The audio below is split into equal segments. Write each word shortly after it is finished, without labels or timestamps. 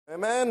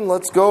Men,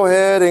 let's go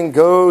ahead and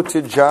go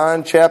to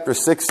John chapter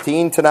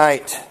 16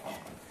 tonight.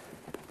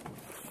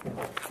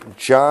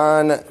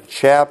 John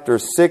chapter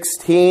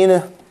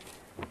 16.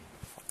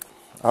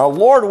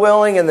 Lord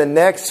willing, in the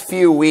next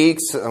few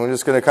weeks, I'm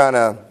just going to kind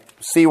of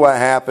see what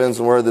happens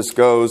and where this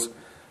goes.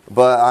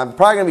 But I'm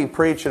probably going to be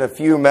preaching a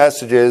few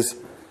messages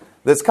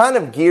that's kind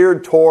of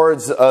geared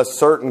towards a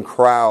certain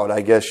crowd,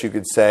 I guess you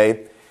could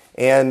say.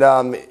 And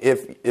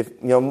if you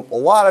know, a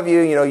lot of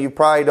you, you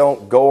probably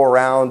don't go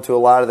around to a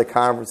lot of the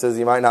conferences.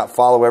 You might not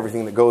follow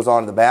everything that goes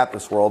on in the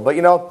Baptist world. But,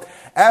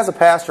 as a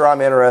pastor,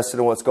 I'm interested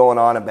in what's going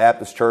on in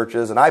Baptist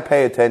churches, and I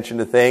pay attention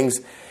to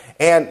things.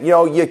 And,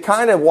 you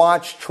kind of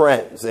watch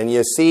trends, and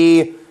you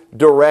see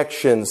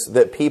directions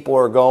that people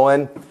are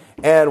going.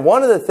 And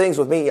one of the things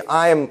with me,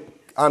 I'm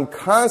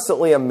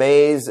constantly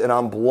amazed and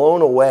I'm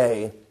blown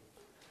away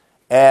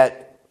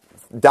at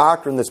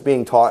doctrine that's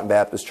being taught in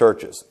Baptist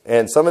churches.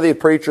 And some of the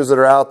preachers that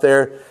are out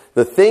there,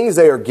 the things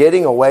they are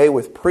getting away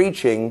with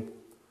preaching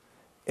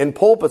in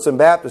pulpits in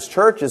Baptist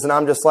churches, and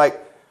I'm just like,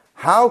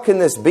 how can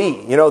this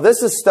be?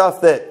 This is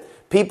stuff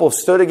that people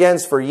stood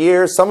against for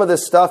years. Some of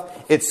this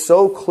stuff, it's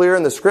so clear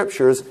in the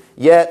scriptures,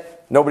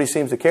 yet nobody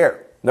seems to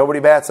care. Nobody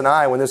bats an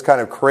eye when this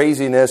kind of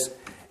craziness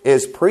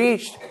is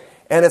preached.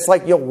 And it's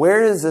like,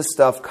 where is this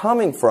stuff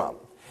coming from?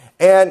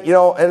 And,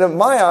 and in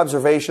my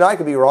observation, I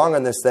could be wrong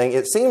on this thing.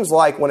 It seems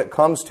like when it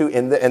comes to,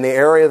 in the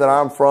area that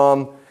I'm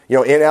from,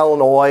 in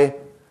Illinois,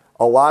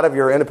 a lot of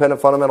your independent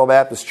fundamental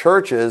Baptist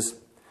churches,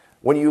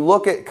 when you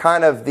look at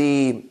kind of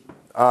the,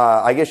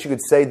 I guess you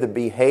could say the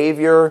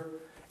behavior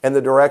and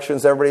the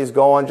directions everybody's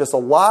going, just a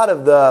lot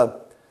of the,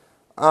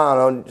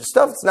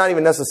 stuff that's not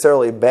even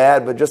necessarily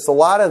bad, but just a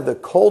lot of the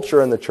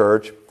culture in the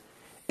church,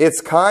 it's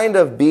kind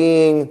of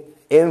being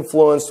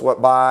influenced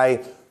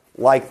by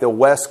like the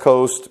West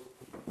Coast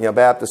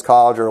Baptist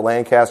College or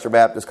Lancaster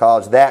Baptist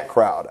College, that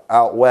crowd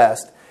out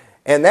west.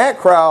 And that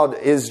crowd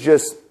is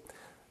just,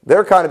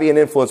 they're kind of being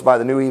influenced by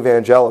the new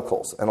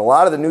evangelicals. And a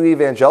lot of the new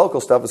evangelical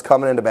stuff is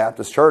coming into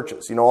Baptist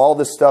churches. All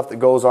this stuff that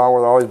goes on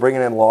where they're always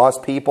bringing in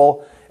lost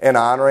people and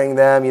honoring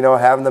them,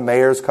 having the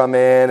mayors come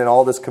in and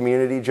all this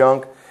community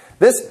junk.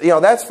 This,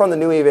 that's from the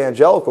new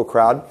evangelical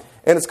crowd.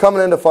 And it's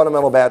coming into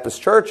fundamental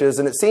Baptist churches.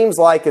 And it seems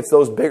like it's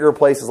those bigger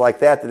places like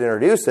that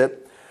introduce it.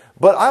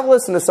 But I've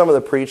listened to some of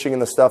the preaching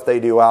and the stuff they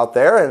do out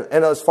there,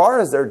 and as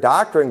far as their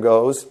doctrine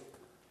goes,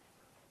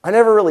 I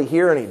never really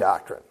hear any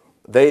doctrine.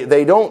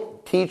 They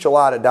don't teach a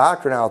lot of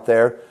doctrine out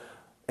there,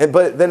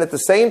 but then at the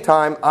same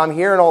time, I'm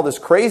hearing all this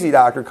crazy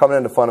doctrine coming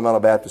into fundamental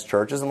Baptist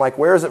churches, and like,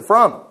 where is it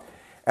from?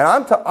 And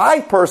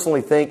I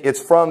personally think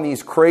it's from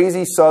these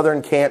crazy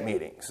southern camp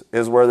meetings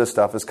is where this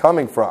stuff is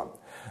coming from.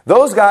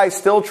 Those guys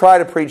still try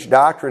to preach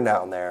doctrine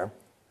down there,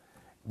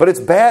 but it's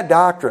bad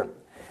doctrine.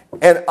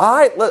 And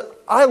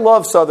I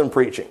love Southern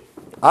preaching.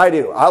 I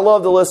do. I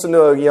love to listen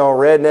to a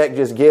redneck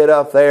just get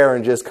up there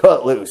and just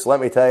cut loose.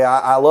 Let me tell you,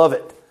 I love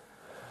it.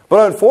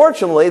 But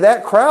unfortunately,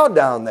 that crowd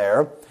down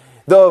there,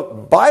 the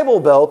Bible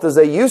Belt, as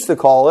they used to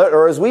call it,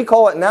 or as we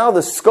call it now,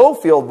 the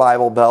Schofield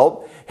Bible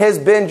Belt, has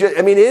been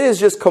it is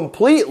just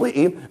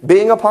completely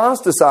being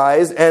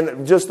apostatized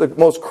and just the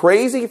most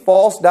crazy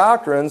false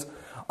doctrines.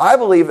 I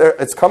believe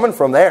it's coming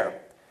from there.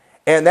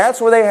 And that's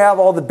where they have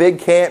all the big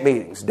camp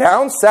meetings.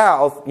 Down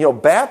south,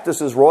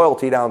 Baptist is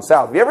royalty down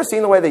south. Have you ever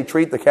seen the way they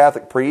treat the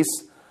Catholic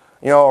priests,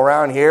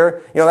 around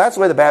here? That's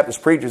the way the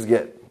Baptist preachers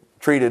get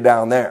treated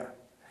down there.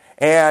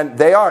 And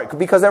they are,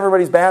 because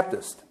everybody's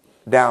Baptist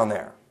down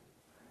there,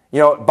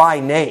 by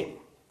name.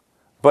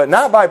 But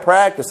not by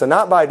practice and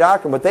not by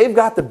doctrine, but they've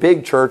got the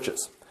big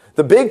churches.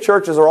 The big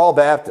churches are all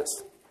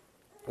Baptist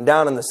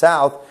down in the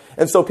south.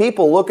 And so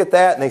people look at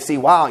that and they see,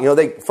 wow,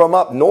 they from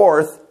up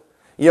north,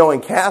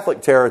 in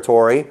Catholic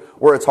territory,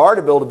 where it's hard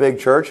to build a big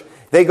church,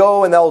 they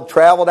go and they'll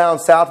travel down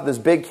south to this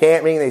big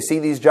camp meeting. They see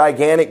these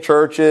gigantic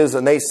churches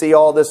and they see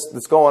all this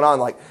that's going on.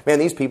 Like, man,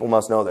 these people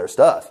must know their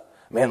stuff.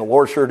 Man, the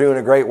Lord's sure doing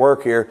a great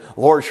work here. The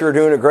Lord's sure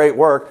doing a great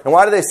work. And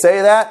why do they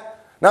say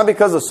that? Not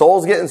because the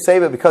soul's getting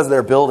saved, but because of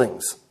their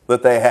buildings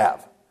that they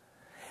have.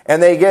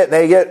 And they get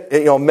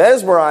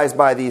mesmerized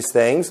by these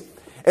things.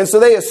 And so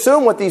they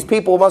assume what these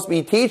people must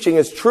be teaching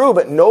is true,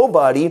 but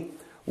nobody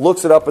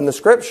looks it up in the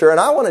scripture. And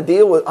I want to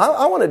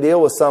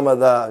deal with some of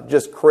the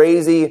just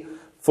crazy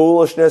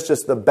foolishness,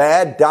 just the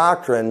bad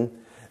doctrine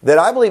that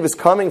I believe is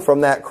coming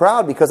from that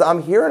crowd, because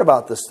I'm hearing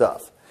about this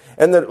stuff.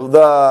 And I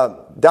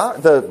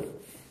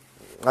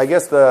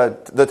guess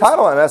the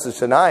title of my message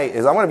tonight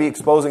is I'm going to be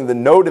exposing the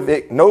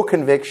no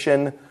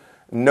conviction,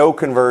 no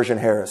conversion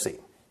heresy.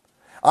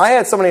 I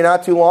had somebody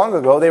not too long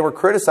ago, they were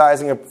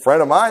criticizing a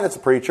friend of mine that's a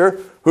preacher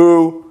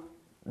who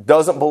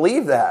doesn't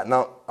believe that.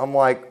 And I'm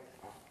like,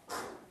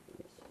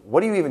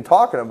 what are you even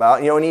talking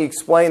about? And he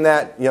explained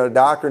that,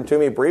 doctrine to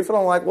me briefly.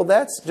 I'm like, well,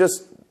 that's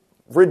just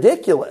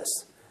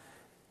ridiculous.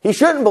 He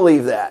shouldn't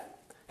believe that.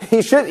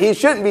 He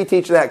shouldn't be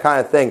teaching that kind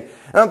of thing.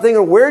 And I'm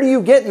thinking, where do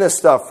you get this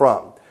stuff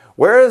from?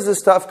 Where is this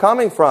stuff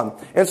coming from?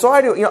 And so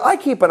I do, I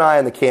keep an eye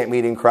on the camp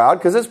meeting crowd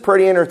because it's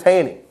pretty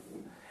entertaining.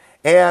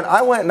 And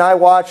I went and I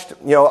watched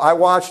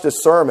a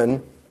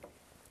sermon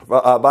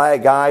by a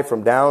guy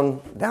from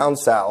down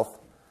south,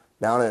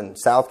 down in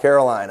South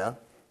Carolina.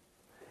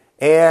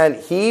 And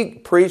he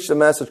preached a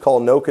message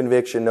called No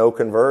Conviction, No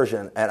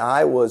Conversion. And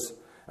I was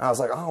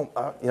like,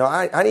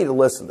 I need to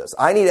listen to this.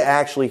 I need to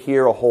actually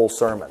hear a whole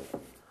sermon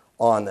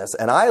on this.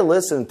 And I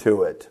listened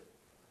to it.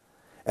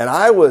 And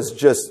I was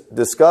just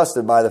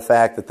disgusted by the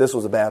fact that this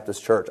was a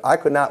Baptist church. I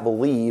could not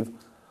believe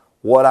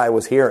what I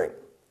was hearing.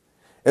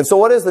 And so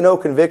what is the no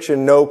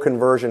conviction, no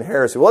conversion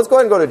heresy? Well, let's go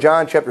ahead and go to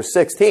John chapter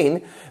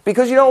 16.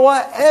 Because you know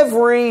what?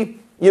 Every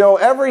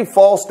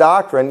false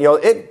doctrine,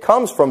 it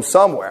comes from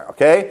somewhere,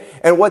 okay?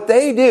 And what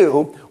they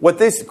do, what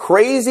this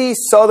crazy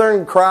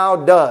southern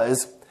crowd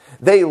does,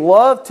 they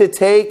love to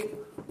take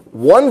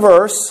one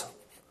verse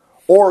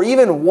or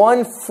even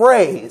one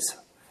phrase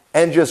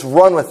and just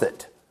run with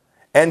it.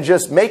 And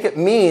just make it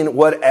mean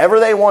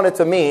whatever they want it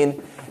to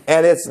mean.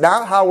 And it's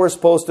not how we're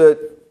supposed to,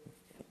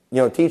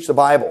 teach the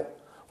Bible.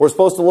 We're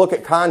supposed to look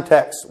at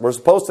context. We're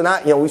supposed to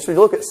not, we should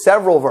look at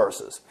several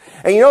verses.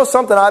 And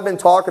something I've been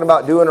talking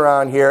about doing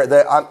around here,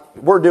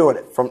 we're doing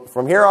it.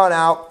 From here on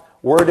out,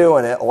 we're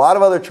doing it. A lot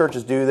of other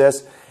churches do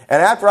this.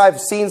 And after I've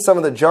seen some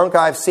of the junk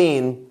I've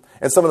seen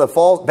and some of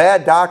the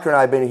bad doctrine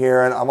I've been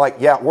hearing, I'm like,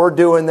 yeah, we're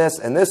doing this.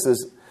 And this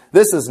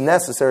is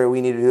necessary. We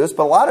need to do this.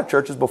 But a lot of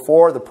churches,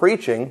 before the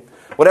preaching,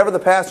 whatever the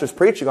pastor's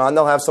preaching on,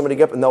 they'll have somebody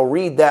get up and they'll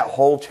read that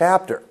whole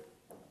chapter.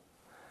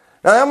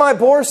 Now, that might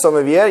bore some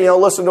of you,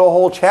 listen to a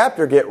whole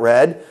chapter get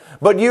read.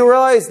 But you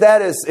realize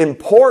that is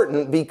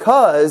important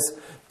because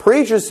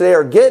preachers today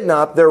are getting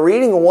up, they're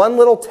reading one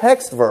little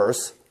text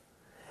verse,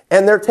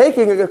 and they're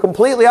taking it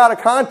completely out of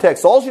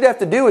context. All you'd have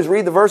to do is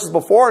read the verses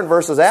before and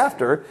verses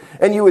after,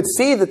 and you would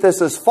see that this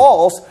is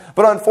false.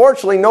 But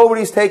unfortunately,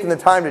 nobody's taking the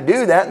time to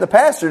do that, and the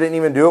pastor didn't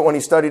even do it when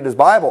he studied his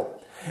Bible.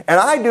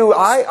 And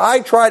I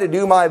try to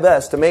do my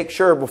best to make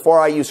sure before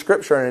I use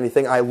Scripture on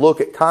anything, I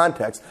look at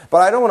context.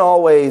 But I don't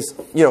always,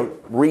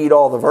 read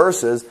all the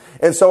verses.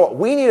 And so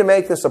we need to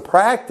make this a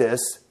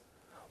practice,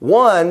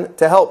 one,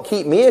 to help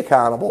keep me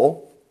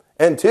accountable,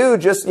 and two,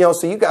 just,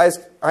 so you guys,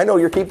 I know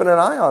you're keeping an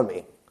eye on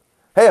me.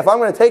 Hey, if I'm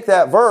going to take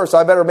that verse,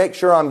 I better make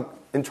sure I'm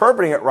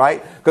interpreting it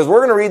right, because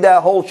we're going to read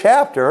that whole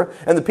chapter,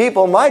 and the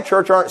people in my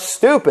church aren't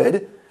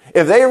stupid.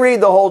 If they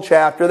read the whole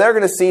chapter, they're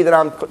going to see that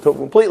I'm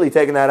completely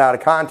taking that out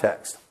of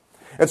context.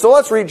 And so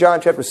let's read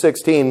John chapter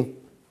 16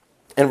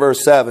 and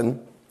verse 7.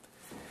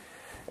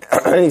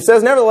 And he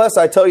says, "Nevertheless,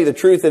 I tell you the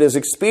truth, it is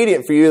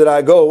expedient for you that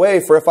I go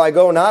away. For if I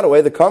go not away,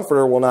 the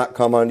Comforter will not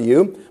come unto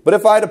you. But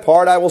if I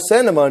depart, I will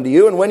send him unto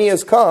you. And when he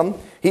is come,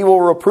 he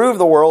will reprove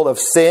the world of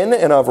sin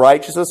and of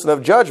righteousness and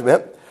of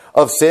judgment.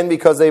 Of sin,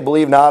 because they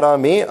believe not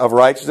on me. Of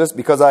righteousness,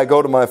 because I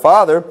go to my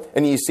Father,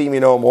 and ye see me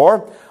no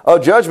more.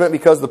 Of judgment,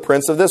 because the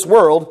prince of this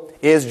world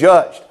is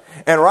judged."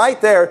 And right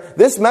there,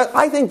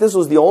 I think this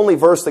was the only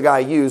verse the guy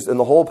used in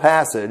the whole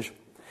passage.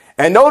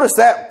 And notice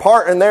that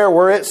part in there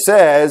where it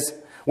says,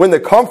 when the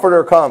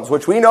Comforter comes,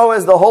 which we know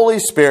is the Holy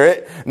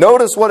Spirit,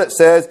 notice what it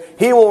says,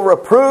 he will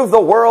reprove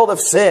the world of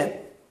sin.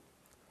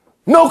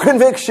 No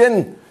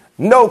conviction,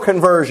 no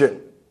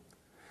conversion.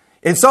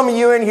 And some of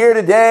you in here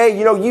today,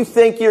 you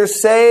think you're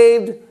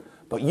saved,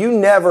 but you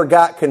never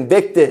got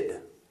convicted.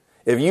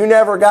 If you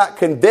never got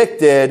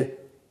convicted,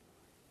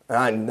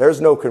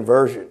 there's no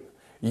conversion.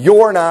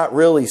 You're not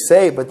really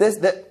saved. But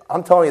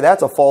I'm telling you,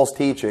 that's a false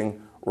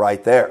teaching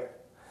right there.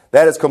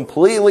 That is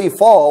completely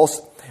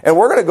false. And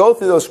we're going to go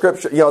through those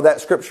scripture,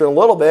 that scripture in a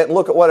little bit and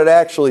look at what it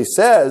actually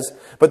says.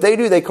 But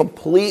they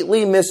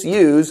completely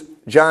misuse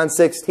John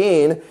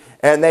 16,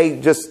 and they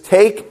just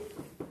take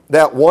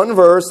that one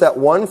verse, that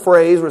one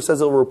phrase where it says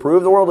it will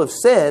reprove the world of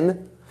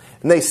sin,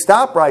 and they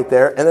stop right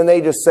there, and then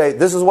they just say,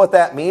 this is what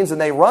that means,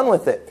 and they run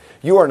with it.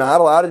 You are not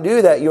allowed to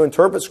do that. You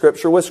interpret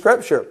Scripture with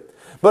Scripture.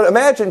 But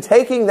imagine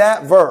taking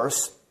that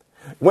verse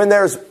when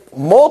there's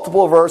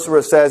multiple verses where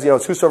it says,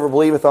 it's whosoever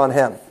believeth on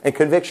him, and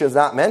conviction is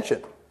not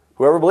mentioned.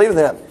 Whoever believeth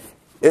in him.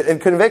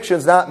 And conviction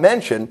is not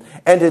mentioned.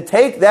 And to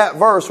take that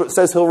verse where it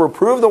says he'll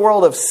reprove the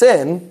world of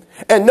sin,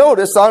 and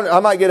notice, I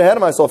might get ahead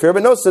of myself here,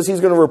 but notice it says he's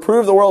going to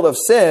reprove the world of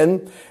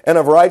sin and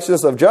of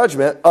righteousness, of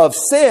judgment, of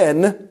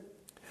sin,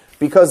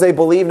 because they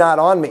believe not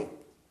on me.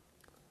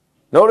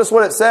 Notice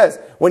what it says.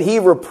 When he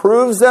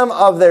reproves them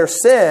of their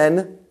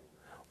sin,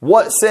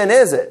 what sin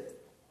is it?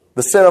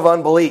 The sin of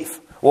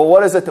unbelief. Well,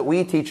 what is it that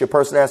we teach a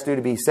person has to do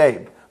to be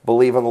saved?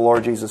 Believe in the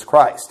Lord Jesus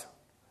Christ.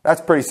 That's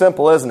pretty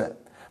simple, isn't it?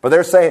 But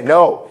they're saying,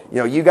 no,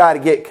 you got to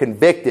get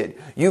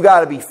convicted. You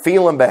got to be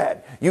feeling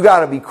bad. You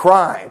got to be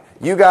crying.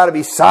 You got to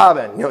be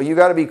sobbing. You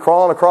got to be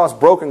crawling across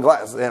broken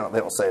glass. They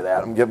don't say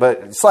that,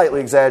 but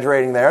slightly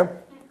exaggerating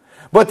there.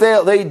 But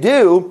they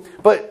do.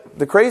 But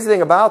the crazy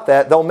thing about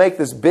that, they'll make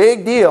this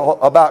big deal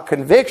about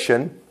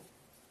conviction.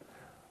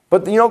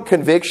 But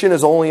conviction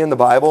is only in the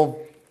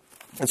Bible.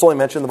 It's only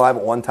mentioned in the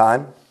Bible one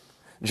time.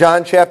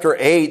 John chapter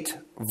 8,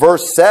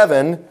 verse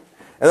 7.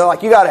 And they're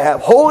like, you got to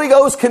have Holy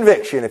Ghost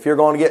conviction if you're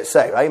going to get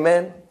saved.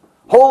 Amen?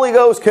 Holy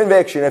Ghost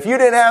conviction. If you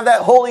didn't have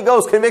that Holy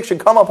Ghost conviction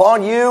come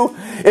upon you,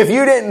 if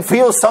you didn't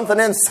feel something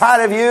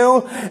inside of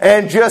you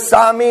and just,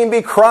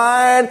 be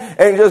crying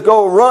and just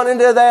go run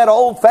into that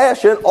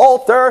old-fashioned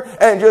altar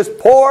and just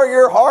pour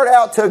your heart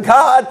out to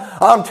God,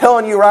 I'm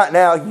telling you right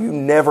now, you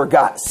never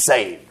got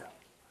saved.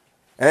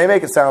 And they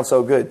make it sound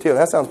so good too.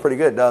 That sounds pretty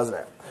good, doesn't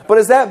it? But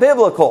is that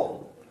biblical?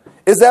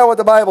 Is that what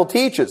the Bible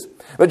teaches?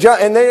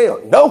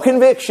 No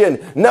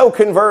conviction, no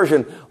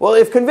conversion. Well,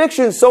 if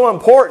conviction is so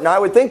important, I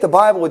would think the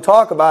Bible would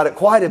talk about it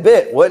quite a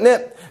bit, wouldn't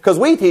it? Because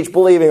we teach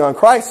believing on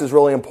Christ is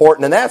really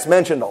important, and that's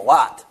mentioned a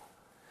lot.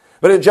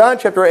 But in John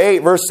chapter 8,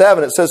 verse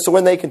 7, it says, "So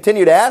when they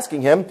continued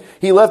asking him,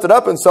 he lifted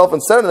up himself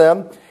and said to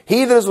them,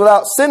 'He that is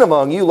without sin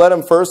among you, let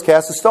him first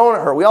cast a stone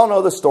at her.'" We all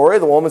know the story.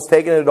 The woman's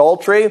taken in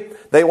adultery.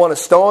 They want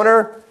to stone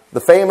her.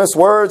 The famous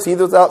words, "He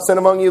that is without sin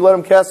among you, let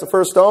him cast the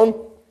first stone."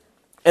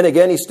 And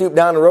again, he stooped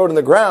down and wrote on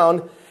the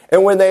ground.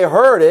 And when they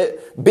heard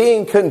it,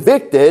 being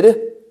convicted,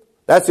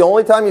 that's the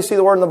only time you see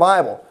the word in the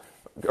Bible,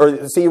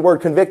 or see the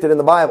word convicted in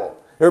the Bible.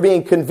 They're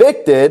being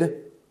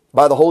convicted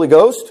by the Holy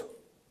Ghost.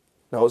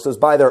 No, it says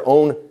by their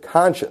own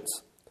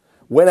conscience.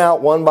 Went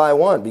out one by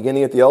one,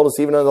 beginning at the eldest,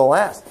 even unto the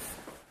last.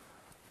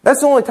 That's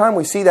the only time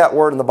we see that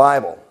word in the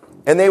Bible.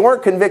 And they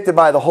weren't convicted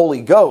by the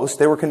Holy Ghost.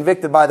 They were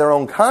convicted by their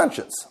own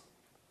conscience.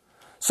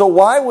 So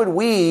why would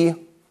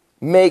we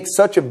make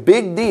such a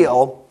big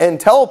deal and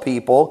tell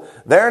people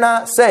they're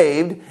not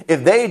saved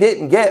if they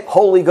didn't get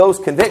Holy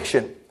Ghost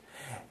conviction?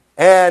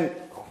 And,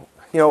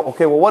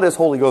 okay, well, what is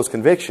Holy Ghost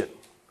conviction?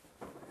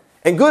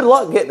 And good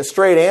luck getting a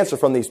straight answer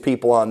from these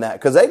people on that,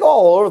 because they go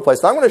all over the place.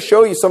 And I'm going to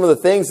show you some of the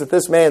things that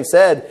this man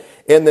said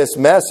in this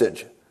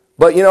message.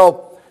 But,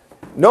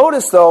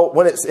 notice, though,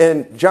 when it's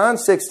in John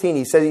 16,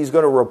 he said he's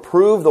going to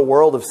reprove the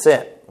world of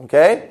sin.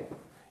 Okay?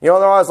 They're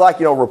always like,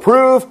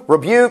 reprove,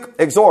 rebuke,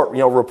 exhort.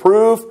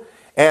 Reprove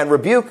and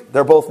rebuke,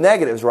 they're both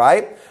negatives,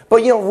 right?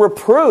 But,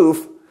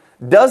 reproof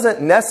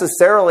doesn't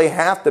necessarily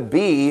have to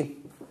be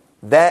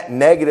that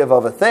negative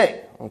of a thing.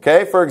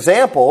 Okay? For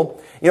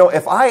example,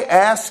 if I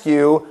ask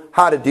you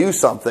how to do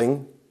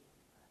something,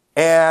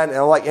 and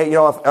like, hey,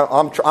 if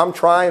I'm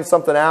trying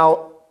something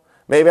out,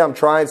 maybe I'm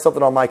trying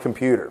something on my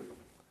computer,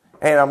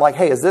 and I'm like,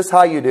 hey, is this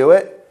how you do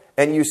it?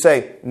 And you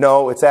say,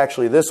 no, it's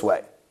actually this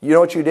way. You know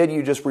what you did?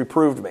 You just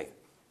reproved me.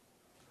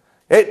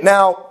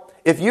 Now,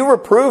 if you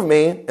reprove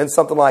me in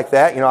something like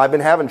that, I've been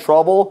having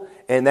trouble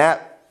and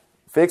that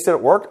fixed it,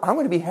 it worked, I'm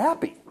going to be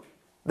happy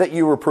that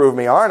you reprove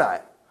me, aren't I?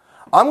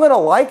 I'm going to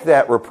like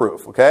that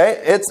reproof,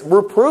 okay?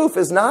 Reproof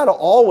is not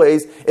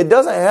always, it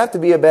doesn't have to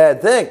be a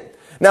bad thing.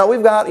 Now,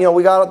 we got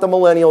the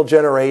millennial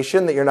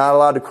generation that you're not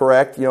allowed to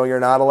correct. You're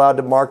not allowed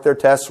to mark their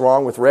tests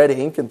wrong with red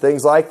ink and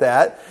things like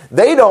that.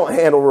 They don't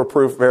handle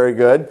reproof very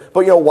good.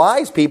 But,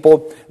 wise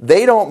people,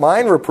 they don't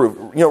mind reproof.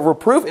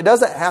 Reproof, it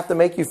doesn't have to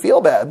make you feel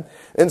bad.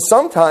 And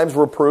sometimes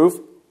reproof,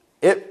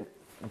 it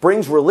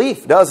brings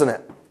relief, doesn't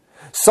it?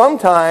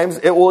 Sometimes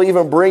it will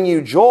even bring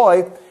you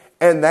joy.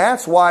 And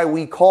that's why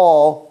we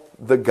call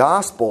the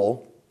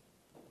gospel,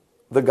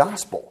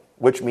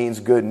 which means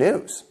good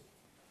news.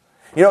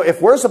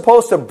 If we're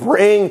supposed to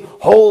bring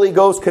Holy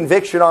Ghost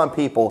conviction on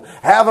people,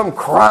 have them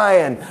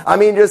crying,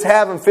 just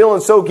have them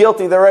feeling so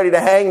guilty they're ready to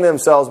hang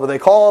themselves, but they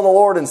call on the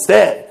Lord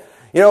instead.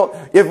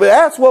 If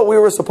that's what we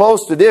were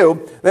supposed to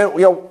do, then,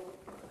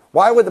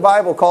 why would the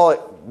Bible call it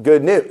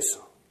good news?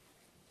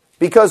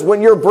 Because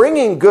when you're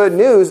bringing good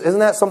news, isn't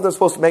that something that's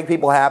supposed to make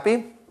people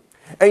happy?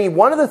 And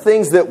one of the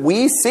things that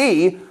we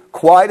see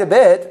quite a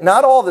bit,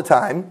 not all the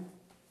time,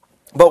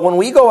 but when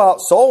we go out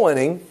soul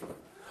winning,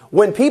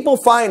 when people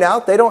find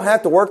out they don't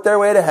have to work their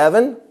way to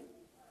heaven,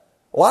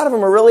 a lot of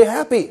them are really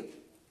happy.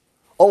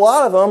 A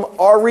lot of them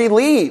are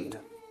relieved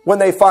when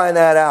they find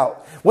that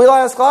out. We'll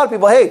ask a lot of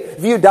people, hey,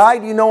 if you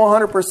died, you know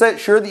 100%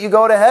 sure that you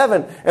go to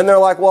heaven. And they're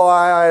like, well,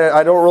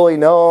 I don't really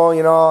know.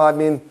 I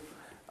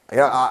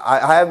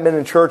haven't been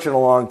in church in a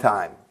long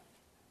time.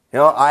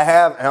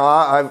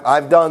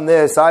 I've done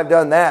this, I've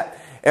done that.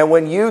 And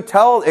when you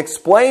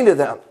explain to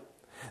them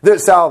that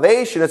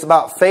salvation is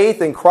about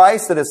faith in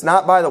Christ, that it's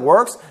not by the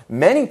works,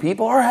 many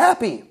people are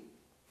happy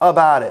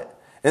about it.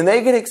 And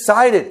they get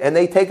excited and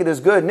they take it as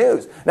good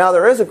news. Now,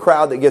 there is a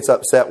crowd that gets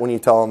upset when you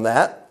tell them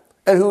that.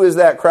 And who is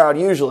that crowd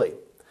usually?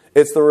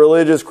 It's the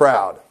religious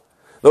crowd.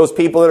 Those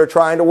people that are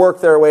trying to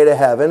work their way to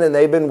heaven, and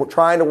they've been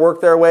trying to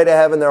work their way to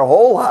heaven their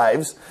whole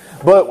lives.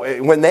 But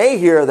when they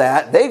hear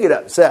that, they get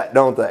upset,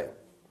 don't they?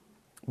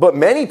 But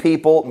many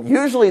people,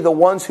 usually the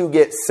ones who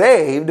get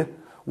saved,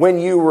 when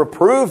you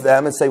reprove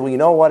them and say, well, you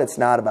know what? It's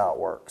not about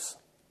works.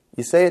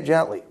 You say it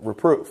gently,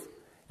 reproof.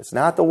 It's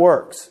not the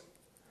works.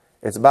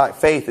 It's about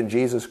faith in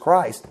Jesus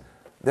Christ.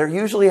 They're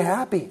usually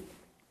happy.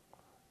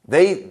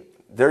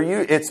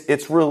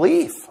 It's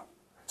relief.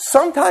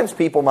 Sometimes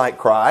people might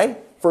cry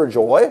for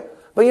joy,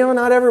 but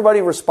not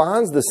everybody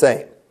responds the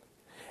same.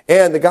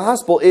 And the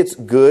gospel, it's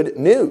good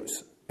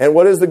news. And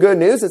what is the good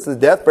news? It's the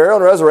death, burial,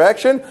 and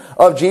resurrection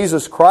of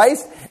Jesus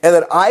Christ, and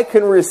that I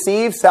can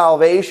receive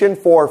salvation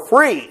for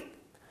free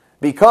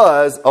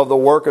because of the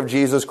work of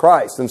Jesus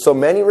Christ. And so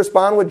many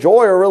respond with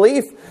joy or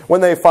relief when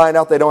they find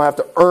out they don't have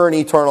to earn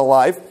eternal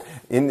life.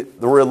 In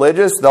the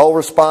religious, they'll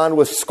respond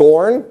with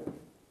scorn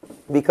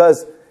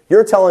because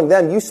you're telling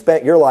them you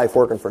spent your life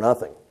working for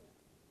nothing.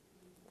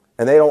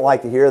 And they don't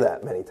like to hear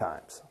that many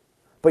times.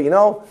 But you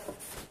know,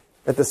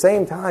 at the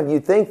same time, you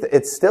think that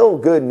it's still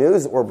good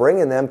news that we're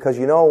bringing them because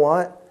you know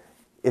what?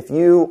 If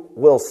you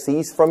will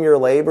cease from your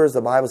labors,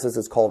 the Bible says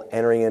it's called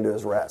entering into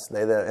His rest.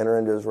 They that enter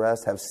into His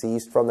rest have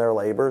ceased from their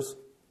labors.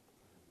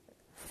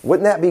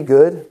 Wouldn't that be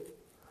good?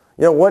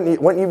 You know,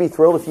 wouldn't you be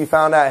thrilled if you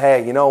found out,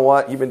 hey, you know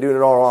what? You've been doing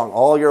it all wrong.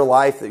 All your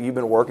life that you've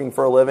been working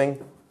for a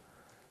living,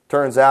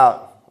 turns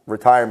out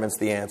retirement's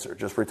the answer.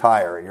 Just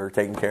retire and you're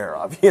taken care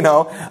of, you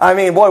know. I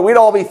mean, boy, we'd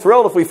all be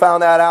thrilled if we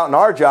found that out in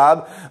our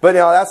job. But,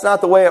 you know, that's not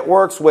the way it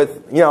works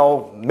with, you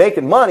know,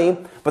 making money.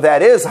 But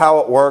that is how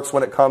it works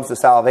when it comes to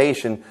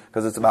salvation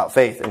because it's about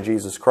faith in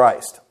Jesus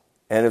Christ.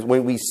 And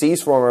when we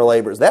cease from our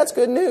labors, that's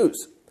good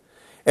news.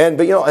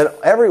 But, you know, and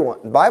everyone,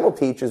 the Bible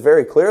teaches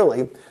very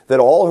clearly that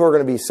all who are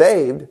going to be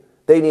saved,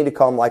 they need to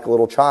come like a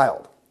little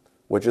child,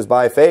 which is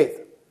by faith.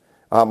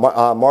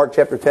 Mark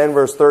chapter 10,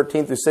 verse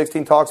 13 through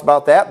 16 talks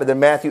about that. But then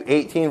Matthew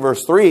 18,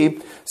 verse 3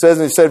 says,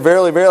 and He said,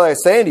 verily, verily, I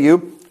say unto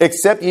you,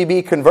 except ye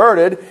be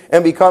converted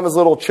and become as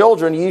little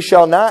children, ye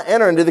shall not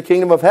enter into the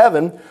kingdom of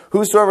heaven.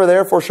 Whosoever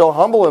therefore shall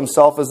humble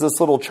himself as this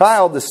little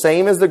child, the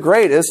same is the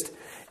greatest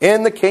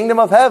in the kingdom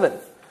of heaven.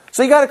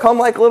 So you got to come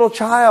like a little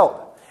child.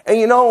 And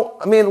you know,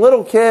 I mean,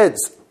 little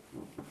kids,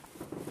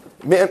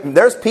 man,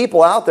 there's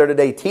people out there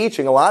today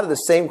teaching, a lot of the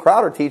same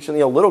crowd are teaching,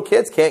 you know, little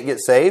kids can't get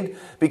saved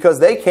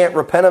because they can't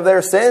repent of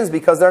their sins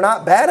because they're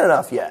not bad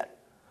enough yet.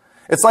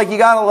 It's like you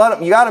got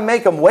to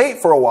make them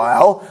wait for a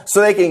while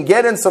so they can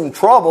get in some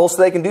trouble,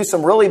 so they can do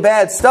some really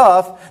bad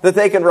stuff that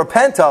they can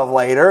repent of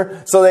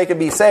later so they can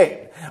be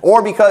saved.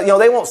 Or because, you know,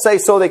 they won't say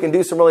so they can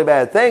do some really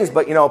bad things,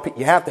 but, you know,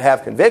 you have to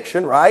have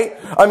conviction, right?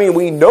 I mean,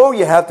 we know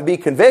you have to be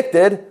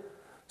convicted.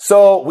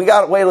 So we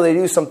got to wait till they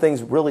do some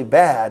things really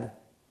bad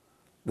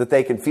that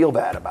they can feel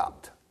bad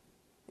about.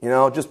 You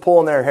know, just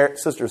pulling their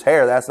sister's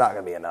hair, that's not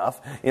going to be enough.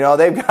 You know,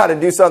 they've got to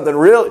do something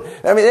really...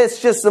 I mean,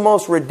 it's just the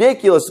most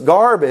ridiculous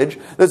garbage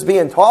that's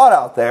being taught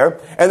out there.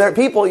 And there are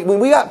people... When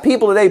we got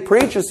people today,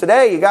 preachers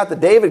today, you got the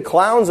David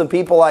Clowns and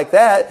people like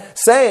that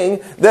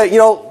saying that, you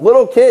know,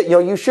 little kid, you know,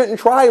 you shouldn't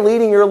try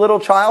leading your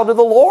little child to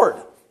the Lord.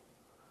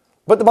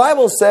 But the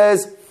Bible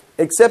says,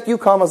 except you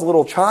come as a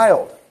little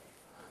child.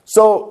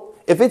 So...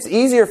 if it's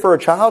easier for a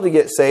child to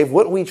get saved,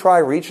 wouldn't we try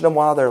reaching them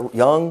while they're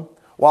young,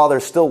 while they're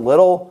still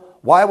little?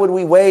 Why would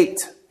we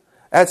wait?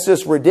 That's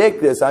just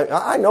ridiculous.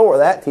 I know where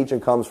that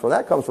teaching comes from.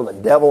 That comes from the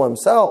devil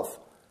himself.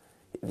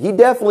 He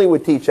definitely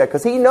would teach that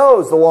because he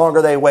knows the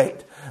longer they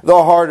wait,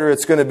 the harder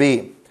it's going to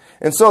be.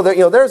 And so there,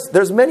 you know,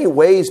 there's many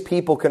ways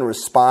people can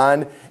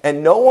respond,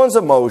 and no one's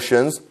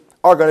emotions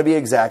are going to be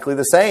exactly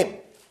the same.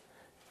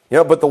 You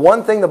know, but the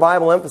one thing the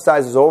Bible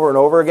emphasizes over and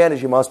over again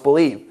is you must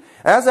believe.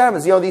 As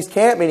happens, you know, these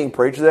camp meeting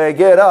preachers, they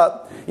get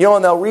up, you know,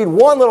 and they'll read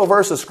one little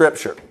verse of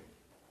Scripture.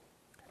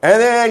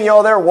 And then, you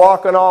know, they're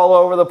walking all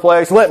over the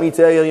place. Let me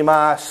tell you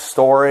my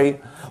story.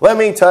 Let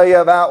me tell you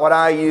about what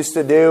I used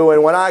to do.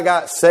 And when I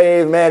got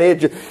saved, man,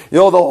 you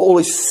know, the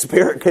Holy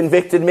Spirit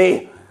convicted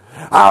me.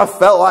 I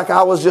felt like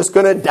I was just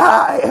going to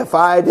die if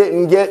I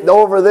didn't get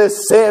over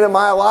this sin in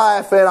my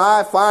life. And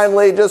I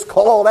finally just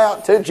called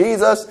out to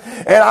Jesus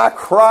and I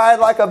cried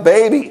like a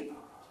baby.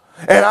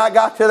 And I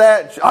got to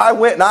that, I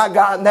went and I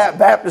got in that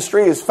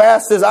baptistry as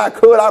fast as I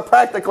could. I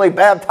practically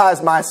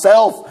baptized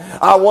myself.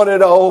 I wanted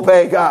to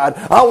obey God.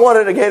 I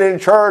wanted to get in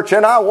church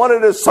and I wanted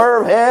to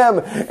serve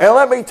Him. And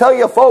let me tell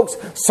you folks,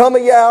 some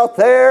of you out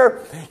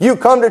there, you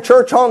come to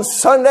church on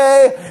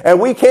Sunday and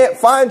we can't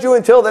find you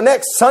until the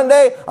next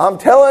Sunday. I'm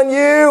telling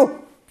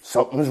you,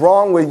 something's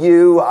wrong with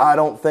you. I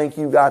don't think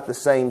you got the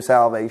same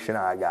salvation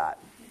I got.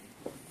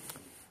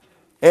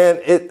 And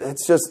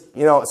it's just,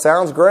 you know, it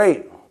sounds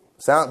great.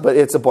 But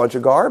it's a bunch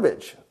of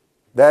garbage.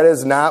 That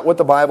is not what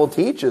the Bible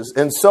teaches.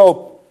 And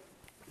so,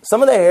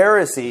 some of the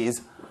heresies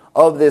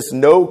of this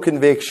no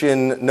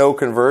conviction, no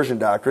conversion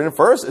doctrine,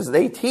 first is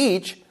they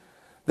teach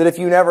that if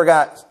you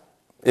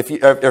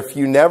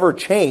never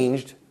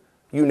changed,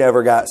 you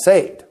never got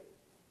saved.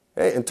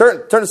 Okay? And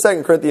turn to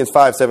 2 Corinthians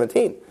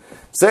 5:17.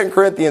 2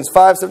 Corinthians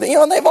 5:17. You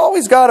know, and they've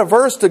always got a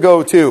verse to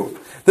go to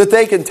that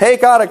they can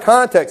take out of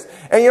context.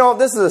 And you know,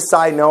 this is a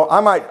side note.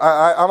 I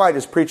might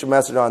just preach a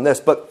message on this,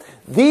 but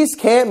these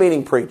camp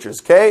meeting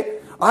preachers, okay?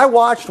 I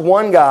watched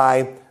one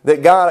guy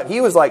that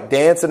he was like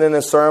dancing in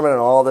his sermon and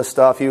all this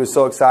stuff. He was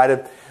so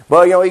excited.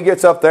 But, you know, he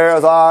gets up there,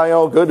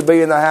 good to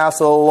be in the house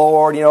of the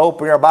Lord. You know,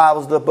 open your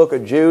Bibles to the book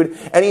of Jude.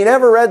 And he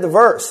never read the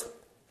verse.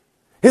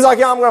 He's like,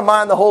 I'm going to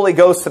mind the Holy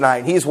Ghost tonight.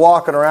 And he's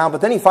walking around,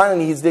 but then he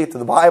finally needs to get to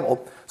the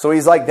Bible. So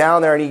he's like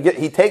down there and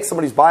he takes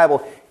somebody's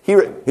Bible.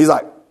 He's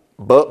like,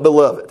 but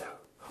beloved.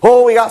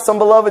 Oh, we got some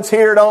beloveds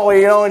here, don't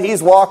we? You know, and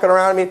he's walking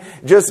around,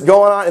 just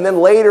going on. And then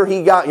later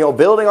he got,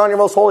 building on your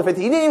most holy faith.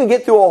 He didn't even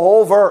get through a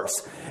whole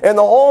verse. And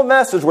the whole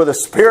message where the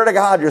Spirit of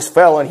God just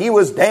fell and he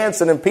was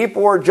dancing and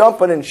people were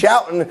jumping and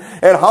shouting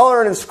and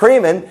hollering and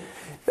screaming.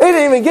 They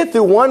didn't even get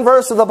through one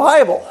verse of the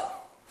Bible.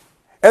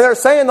 And they're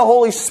saying the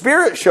Holy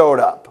Spirit showed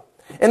up.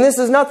 And this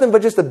is nothing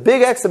but just a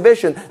big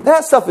exhibition.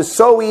 That stuff is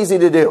so easy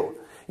to do.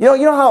 You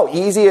know how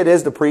easy it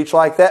is to preach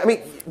like that? I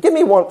mean, give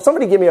me one.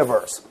 Somebody give me a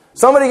verse.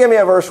 Somebody give me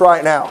a verse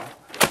right now.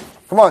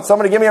 Come on,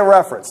 somebody give me a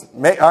reference.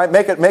 Make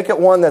it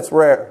one that's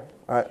rare.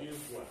 All right.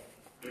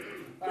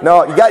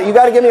 No, you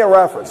got to give me a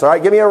reference. All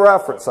right, give me a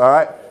reference. All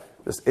right,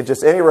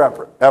 just any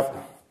reference.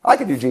 I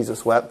could do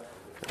Jesus wept.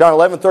 John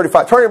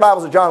 11:35. Turn your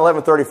Bibles to John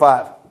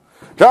 11:35.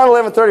 John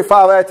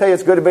 11:35. I tell you,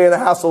 it's good to be in the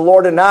house of the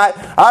Lord tonight.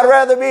 I'd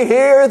rather be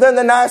here than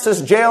the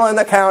nicest jail in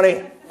the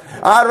county.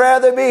 I'd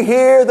rather be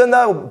here than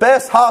the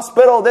best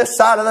hospital this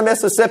side of the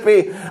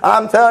Mississippi.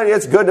 I'm telling you,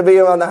 it's good to be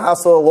in the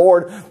house of the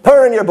Lord.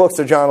 Turn your books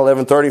to John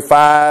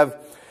 11:35.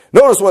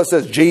 Notice what it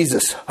says,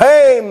 Jesus.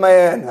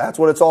 Amen. That's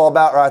what it's all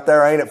about right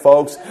there, ain't it,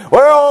 folks?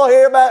 We're all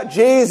here about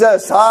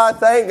Jesus. I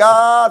thank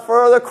God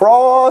for the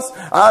cross.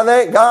 I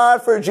thank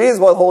God for Jesus.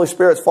 Well, the Holy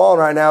Spirit's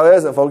falling right now,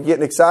 isn't it, folks?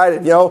 Getting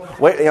excited,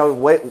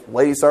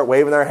 ladies start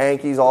waving their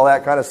hankies, all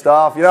that kind of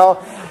stuff,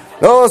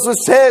 Notice it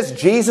says,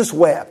 Jesus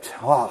wept.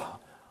 Oh,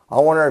 I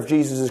wonder if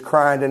Jesus is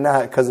crying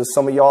tonight because of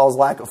some of y'all's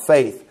lack of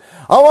faith.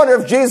 I wonder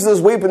if Jesus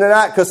is weeping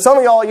tonight because some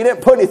of y'all, you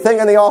didn't put anything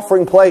in the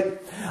offering plate.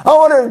 I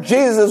wonder if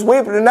Jesus is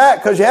weeping tonight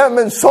because you haven't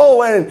been soul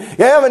winning.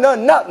 You haven't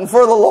done nothing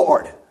for the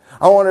Lord.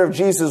 I wonder if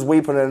Jesus is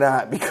weeping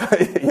tonight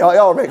because y'all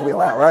are making me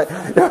laugh, right?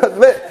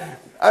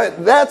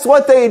 That's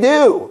what they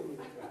do.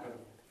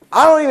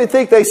 I don't even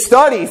think they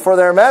study for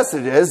their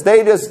messages.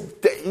 They just,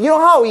 you know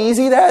how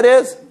easy that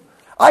is?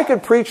 I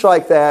could preach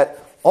like that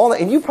all night,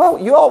 and you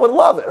all would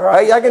love it,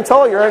 right? I can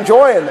tell you're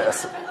enjoying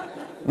this.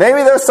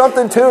 Maybe there's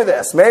something to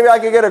this. Maybe I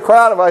could get a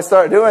crowd if I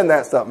start doing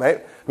that stuff, mate.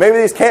 Maybe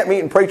these camp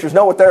meeting preachers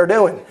know what they're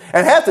doing.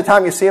 And half the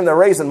time you see them, they're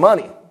raising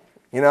money.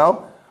 We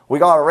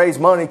got to raise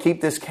money,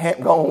 keep this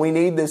camp going. We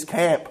need this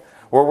camp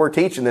where we're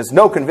teaching this.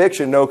 No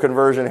conviction, no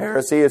conversion,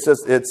 heresy.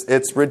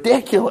 It's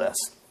ridiculous.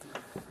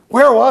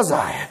 Where was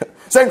I?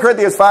 2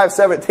 Corinthians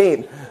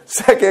 5:17.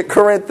 2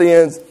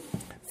 Corinthians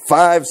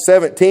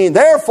 5:17.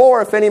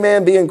 Therefore, if any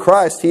man be in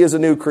Christ, he is a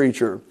new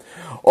creature.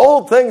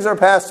 Old things are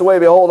passed away.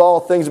 Behold, all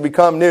things have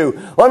become new.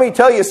 Let me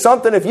tell you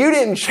something. If you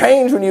didn't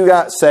change when you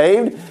got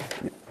saved,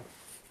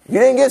 you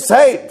didn't get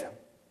saved.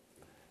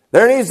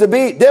 There needs to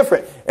be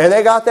different. And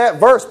they got that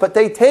verse. But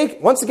they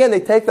take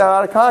that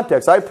out of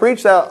context. I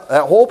preached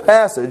that whole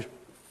passage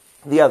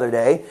the other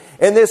day.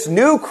 And this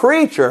new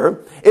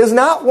creature is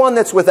not one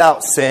that's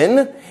without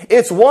sin.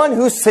 It's one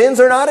whose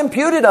sins are not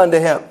imputed unto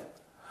him.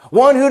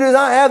 One who does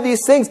not have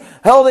these things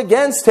held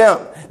against him.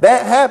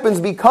 That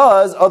happens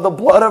because of the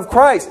blood of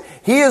Christ.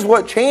 He is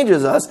what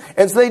changes us.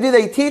 And so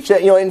they teach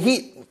that,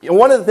 and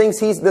one of the things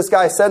this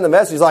guy said in the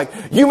message is like,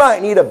 you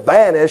might need to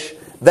banish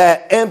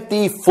that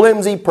empty,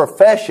 flimsy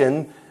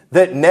profession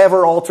that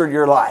never altered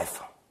your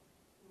life.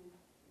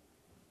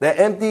 That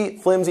empty,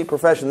 flimsy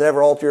profession that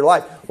never altered your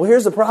life. Well,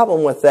 here's the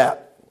problem with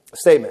that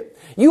statement.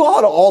 You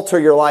ought to alter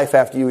your life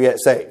after you get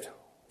saved.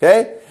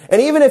 Okay?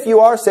 And even if you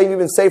are saved, you've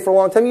been saved for a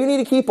long time, you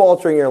need to keep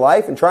altering your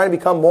life and trying to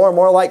become more and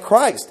more like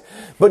Christ.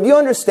 But do you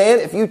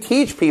understand, if you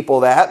teach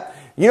people that,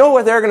 you know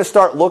what they're going to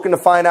start looking to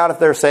find out if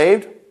they're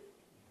saved?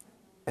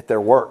 At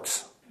their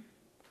works.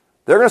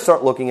 They're going to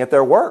start looking at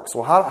their works.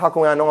 Well, how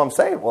can I know I'm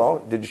saved?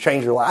 Well, did you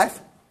change your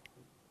life?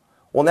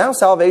 Well, now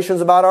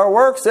salvation's about our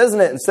works, isn't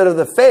it? Instead of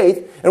the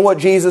faith and what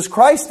Jesus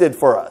Christ did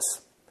for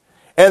us.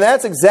 And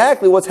that's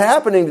exactly what's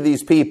happening to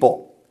these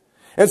people.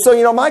 And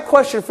so, my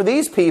question for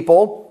these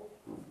people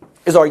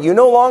is, are you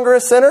no longer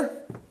a sinner?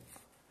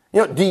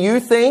 Do you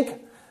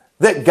think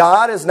that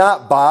God is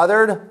not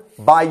bothered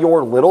by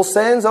your little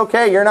sins?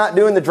 Okay, you're not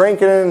doing the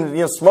drinking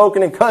and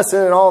smoking and cussing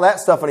and all that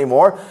stuff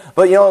anymore.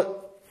 But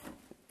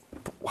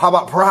how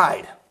about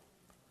pride?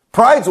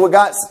 Pride's what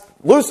got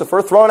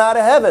Lucifer thrown out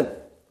of heaven.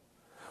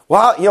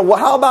 Well,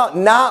 how about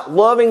not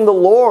loving the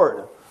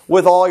Lord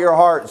with all your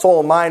heart,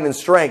 soul, mind, and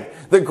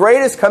strength? The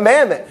greatest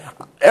commandment.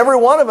 Every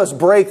one of us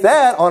break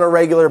that on a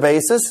regular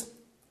basis.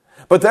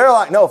 But they're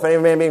like, no, if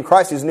any man be in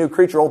Christ, he's a new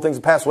creature. Old things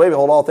have passed away.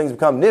 Behold, all things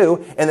become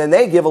new. And then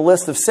they give a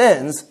list of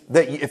sins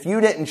that if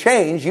you didn't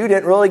change, you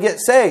didn't really get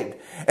saved.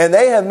 And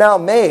they have now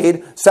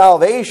made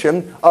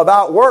salvation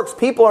about works.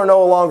 People are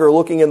no longer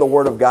looking in the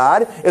Word of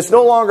God. It's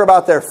no longer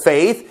about their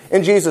faith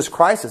in Jesus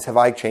Christ. It's, have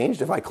I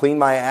changed? Have I cleaned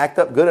my act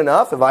up good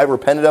enough? Have I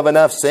repented of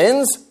enough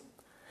sins?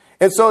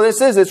 And so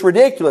it's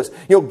ridiculous.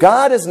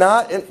 God is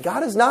not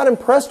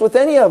impressed with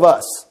any of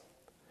us.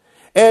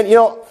 And,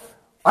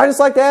 I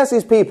just like to ask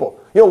these people,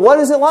 what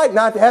is it like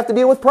not to have to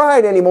deal with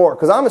pride anymore?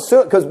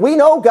 Because we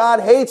know God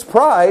hates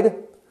pride.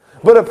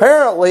 But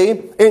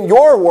apparently, in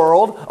your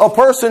world, a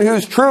person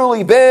who's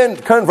truly been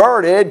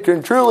converted,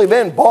 truly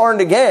been born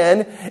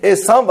again,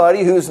 is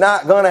somebody who's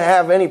not going to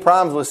have any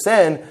problems with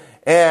sin.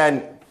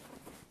 And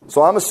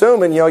so I'm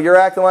assuming, you're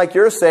acting like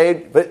you're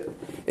saved, but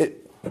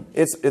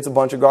it's a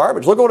bunch of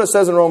garbage. Look at what it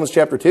says in Romans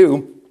chapter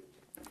 2.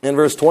 In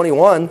verse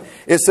 21,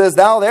 it says,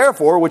 Thou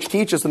therefore, which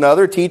teachest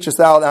another, teachest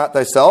thou not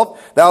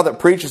thyself? Thou that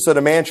preachest that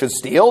a man should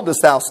steal,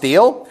 dost thou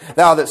steal?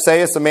 Thou that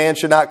sayest a man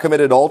should not commit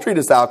adultery,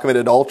 dost thou commit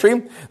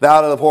adultery?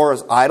 Thou that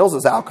abhorrest idols,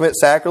 dost thou commit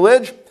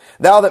sacrilege?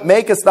 Thou that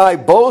makest thy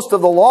boast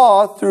of the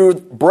law through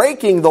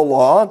breaking the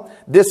law,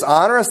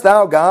 dishonorest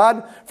thou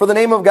God? For the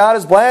name of God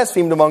is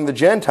blasphemed among the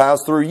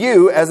Gentiles through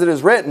you, as it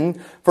is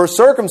written, For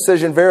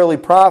circumcision verily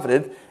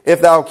profited,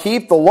 if thou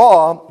keep the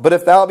law, but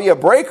if thou be a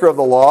breaker of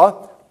the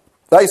law,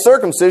 thy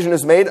circumcision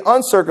is made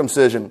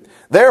uncircumcision.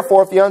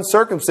 Therefore, if the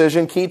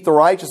uncircumcision keep the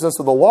righteousness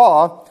of the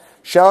law,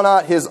 shall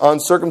not his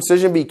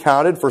uncircumcision be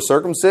counted for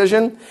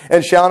circumcision?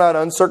 And shall not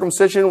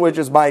uncircumcision, which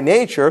is by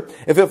nature,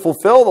 if it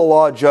fulfill the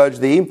law, judge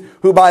thee,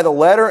 who by the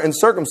letter and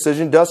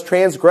circumcision does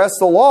transgress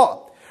the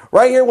law?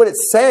 Right here, what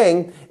it's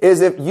saying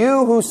is if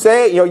you who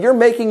say, you're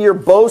making your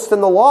boast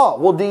in the law.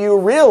 Well, do you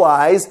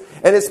realize,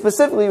 and it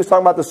specifically he was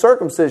talking about the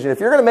circumcision. If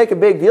you're going to make a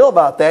big deal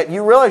about that,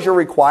 you realize you're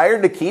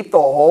required to keep the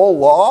whole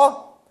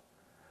law?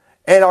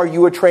 And are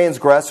you a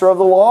transgressor of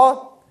the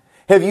law?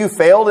 Have you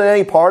failed in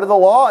any part of the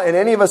law? And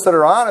any of us that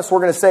are honest, we're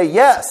going to say,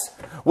 yes,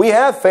 we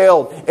have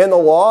failed in the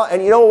law.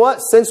 And you know what?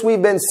 Since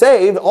we've been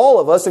saved, all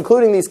of us,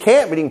 including these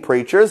camp meeting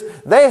preachers,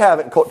 they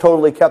haven't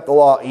totally kept the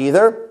law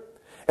either.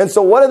 And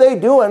so what are they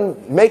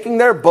doing? Making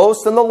their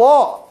boast in the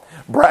law.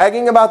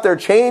 Bragging about their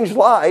changed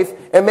life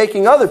and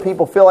making other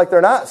people feel like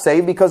they're not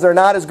saved because they're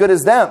not as good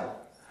as them.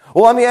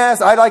 Well,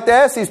 I'd like to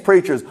ask these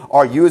preachers,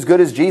 are you as good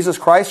as Jesus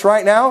Christ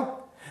right now?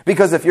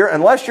 Because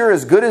unless you're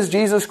as good as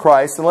Jesus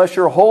Christ, unless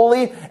you're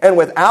holy and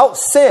without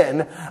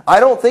sin, I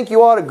don't think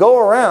you ought to go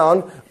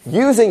around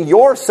using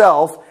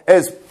yourself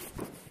as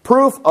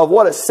proof of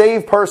what a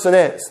saved person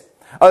is.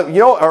 Or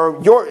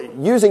you're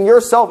using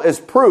yourself as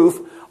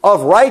proof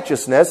of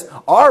righteousness.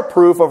 Our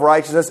proof of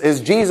righteousness is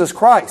Jesus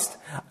Christ.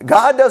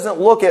 God doesn't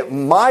look at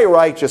my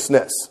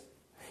righteousness.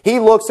 He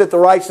looks at the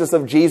righteousness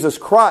of Jesus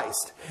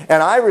Christ.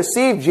 And I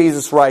received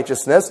Jesus'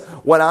 righteousness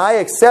when I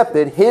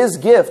accepted His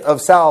gift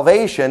of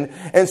salvation.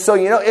 And so,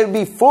 it would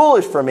be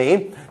foolish for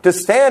me to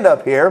stand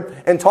up here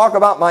and talk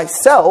about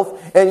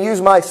myself and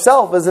use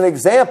myself as an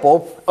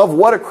example of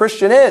what a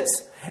Christian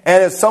is.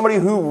 And as somebody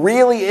who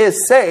really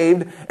is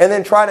saved, and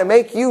then try to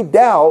make you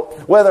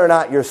doubt whether or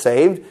not you're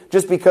saved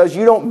just because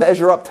you don't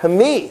measure up to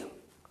me.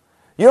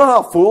 You know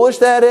how foolish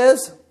that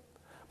is?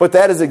 But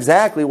that is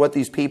exactly what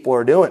these people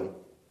are doing.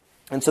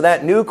 And so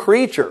that new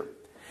creature,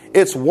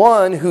 it's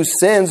one whose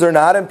sins are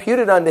not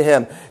imputed unto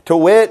him. To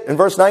wit, in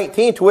verse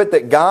 19, to wit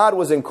that God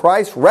was in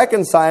Christ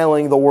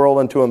reconciling the world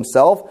unto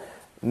Himself,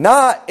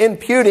 not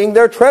imputing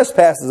their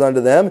trespasses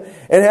unto them,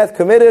 and hath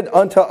committed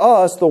unto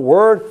us the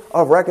word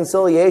of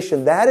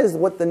reconciliation. That is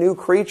what the new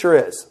creature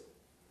is.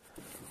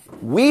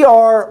 We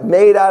are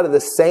made out of the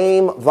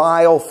same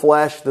vile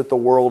flesh that the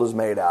world is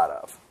made out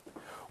of.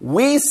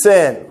 We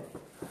sin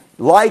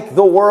like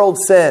the world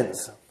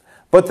sins.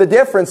 But the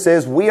difference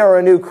is we are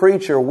a new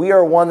creature. We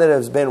are one that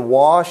has been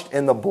washed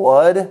in the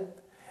blood,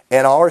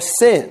 and our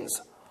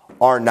sins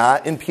are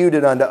not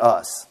imputed unto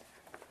us.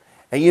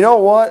 And you know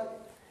what?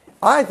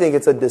 I think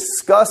it's a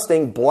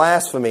disgusting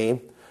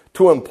blasphemy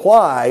to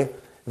imply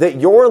that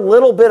your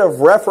little bit of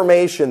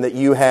reformation that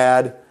you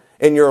had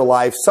in your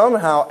life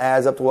somehow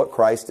adds up to what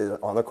Christ did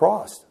on the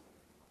cross.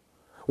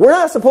 We're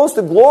not supposed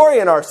to glory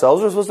in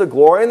ourselves. We're supposed to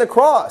glory in the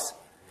cross.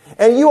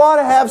 And you ought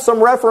to have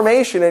some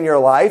reformation in your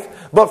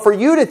life, but for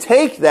you to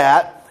take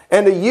that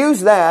and to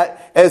use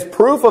that as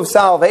proof of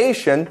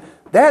salvation,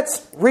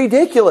 that's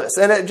ridiculous.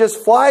 And it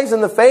just flies in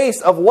the face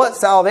of what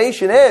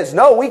salvation is.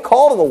 No, we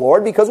call to the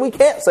Lord because we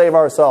can't save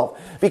ourselves,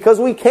 because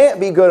we can't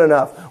be good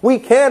enough. We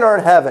can't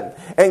earn heaven.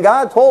 And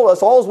God told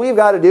us all we've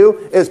got to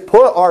do is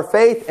put our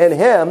faith in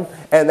Him,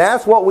 and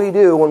that's what we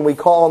do when we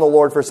call on the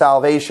Lord for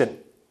salvation.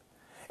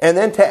 And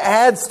then to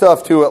add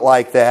stuff to it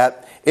like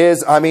that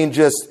is,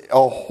 just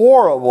a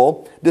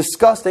horrible,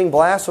 disgusting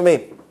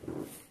blasphemy.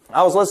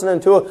 I was listening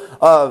to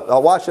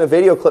watching a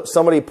video clip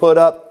somebody put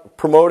up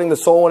promoting the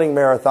Soulwinning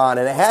Marathon,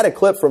 and it had a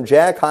clip from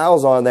Jack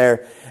Hyles on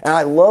there, and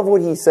I love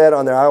what he said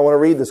on there. I want to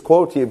read this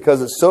quote to you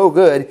because it's so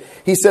good.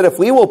 He said, if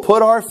we will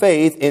put our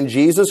faith in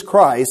Jesus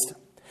Christ,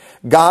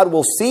 God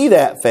will see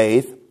that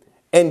faith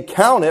and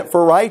count it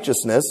for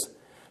righteousness,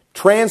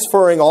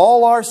 transferring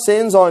all our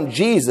sins on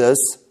Jesus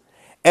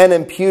and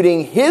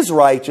imputing His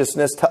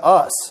righteousness to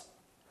us.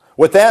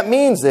 What that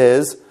means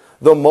is,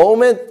 the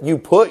moment you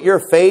put your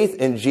faith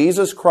in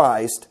Jesus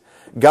Christ,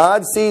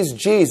 God sees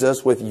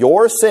Jesus with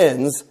your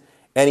sins,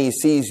 and He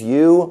sees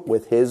you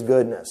with His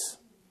goodness.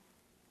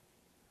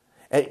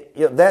 And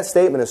that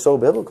statement is so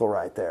biblical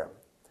right there.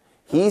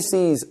 He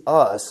sees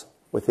us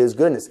with His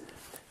goodness.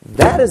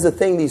 That is the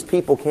thing these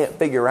people can't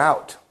figure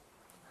out.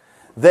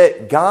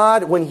 That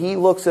God, when He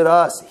looks at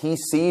us, He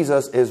sees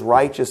us as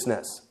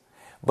righteousness.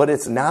 But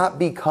it's not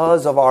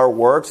because of our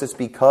works, it's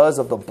because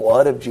of the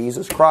blood of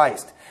Jesus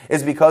Christ.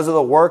 It's because of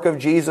the work of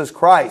Jesus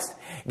Christ.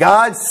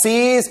 God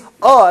sees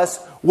us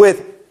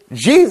with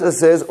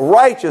Jesus'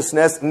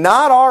 righteousness,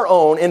 not our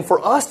own. And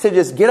for us to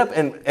just get up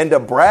and to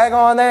brag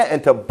on that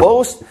and to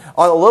boast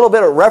on a little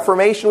bit of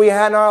reformation we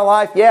had in our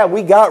life. Yeah,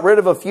 we got rid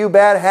of a few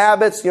bad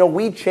habits.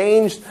 We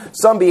changed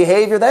some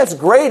behavior. That's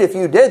great if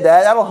you did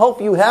that. That'll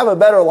help you have a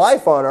better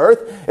life on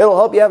earth. It'll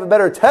help you have a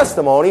better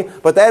testimony.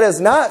 But that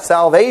is not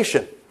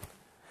salvation.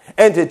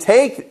 And to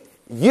take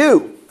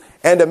you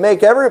And to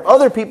make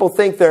other people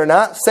think they're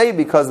not saved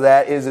because of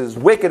that is as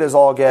wicked as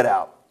all get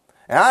out.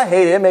 And I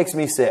hate it. It makes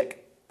me sick.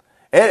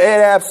 It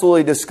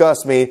absolutely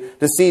disgusts me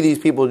to see these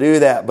people do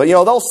that. But,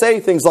 they'll say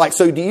things like,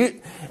 so do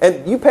you...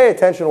 And you pay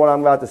attention to what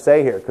I'm about to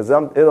say here, because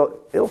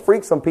it'll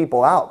freak some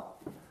people out.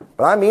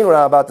 But I mean what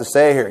I'm about to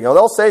say here.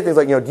 They'll say things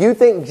like, do you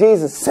think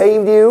Jesus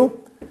saved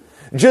you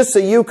just so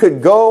you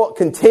could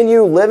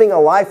continue living a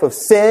life of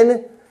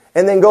sin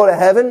and then go to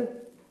heaven?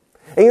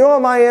 And you know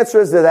what my answer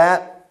is to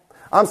that?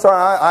 I'm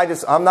sorry,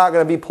 I'm not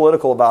going to be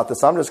political about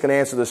this. I'm just going to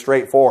answer this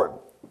straightforward.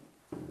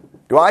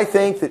 Do I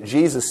think that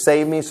Jesus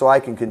saved me so I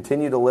can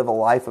continue to live a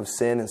life of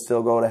sin and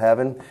still go to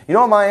heaven? You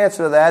know what my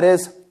answer to that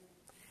is?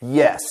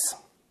 Yes.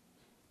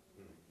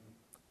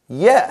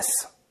 Yes.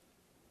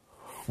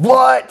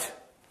 What?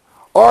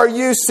 Are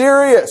you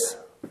serious?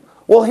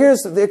 Well, here's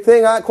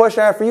the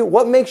question I have for you.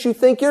 What makes you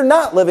think you're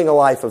not living a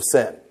life of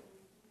sin?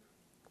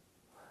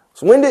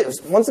 So when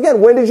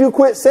did you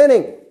quit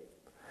sinning?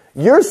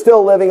 You're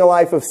still living a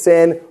life of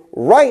sin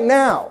right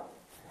now.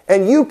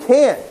 And you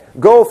can't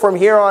go from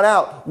here on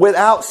out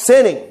without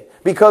sinning.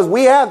 Because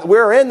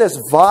we're in this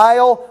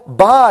vile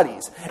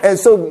bodies. And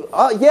so,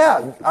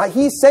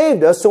 He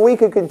saved us so we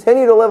could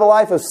continue to live a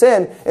life of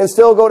sin and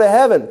still go to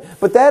heaven.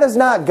 But that is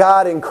not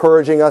God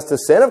encouraging us to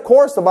sin. Of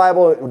course, the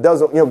Bible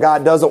doesn't,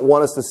 God doesn't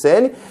want us to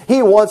sin.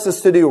 He wants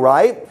us to do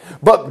right.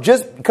 But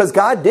just because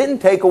God didn't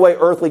take away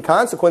earthly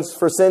consequences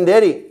for sin,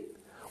 did He?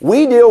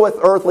 We deal with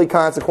earthly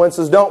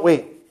consequences, don't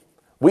we?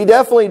 We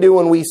definitely do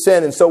when we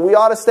sin, and so we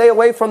ought to stay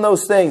away from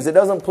those things. It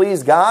doesn't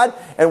please God,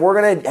 and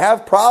we're going to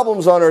have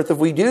problems on earth if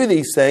we do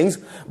these things.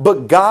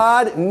 But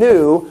God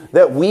knew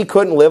that we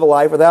couldn't live a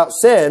life without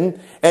sin,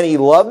 and He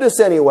loved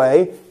us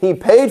anyway. He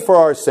paid for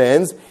our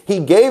sins. He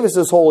gave us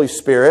His Holy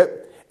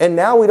Spirit, and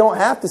now we don't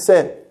have to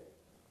sin.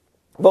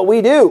 But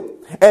we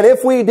do. And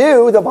if we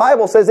do, the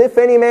Bible says, if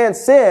any man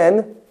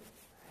sin...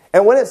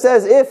 And when it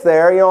says if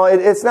there,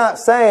 it's not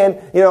saying,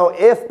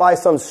 if by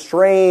some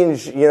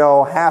strange,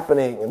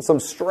 happening and some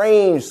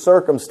strange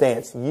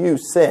circumstance you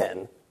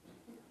sin.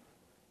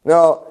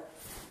 No,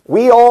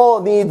 we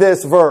all need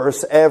this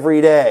verse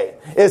every day.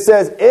 It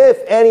says, if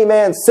any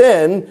man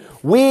sin,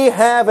 we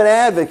have an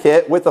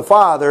advocate with the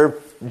Father,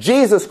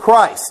 Jesus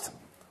Christ,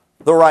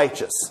 the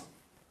righteous.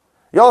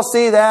 Y'all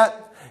see that?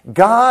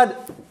 God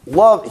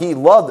He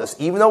loved us,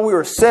 even though we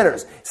were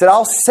sinners. He said,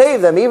 I'll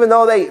save them, even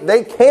though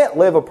they can't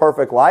live a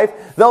perfect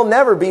life. They'll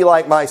never be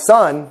like my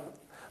son,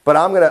 but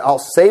I'll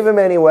save them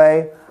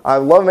anyway. I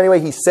love him anyway.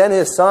 He sent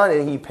His Son,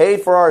 and He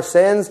paid for our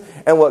sins.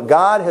 And what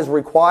God has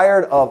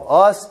required of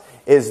us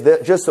is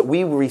that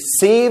we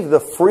receive the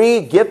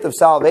free gift of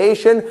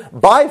salvation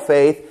by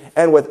faith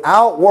and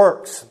without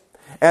works.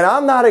 And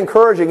I'm not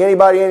encouraging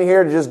anybody in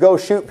here to just go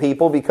shoot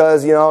people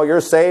because,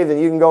 you're saved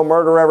and you can go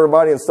murder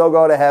everybody and still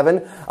go to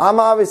heaven. I'm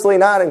obviously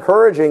not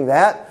encouraging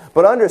that.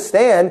 But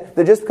understand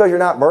that just because you're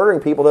not murdering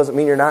people doesn't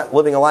mean you're not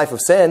living a life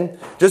of sin.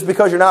 Just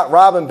because you're not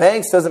robbing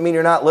banks doesn't mean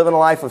you're not living a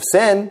life of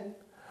sin.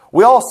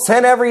 We all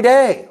sin every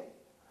day.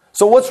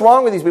 So what's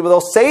wrong with these people?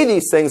 They'll say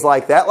these things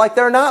like that, like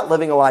they're not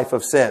living a life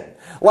of sin.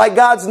 Like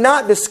God's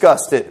not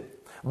disgusted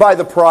by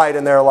the pride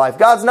in their life.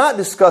 God's not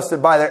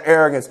disgusted by their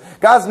arrogance.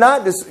 God's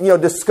not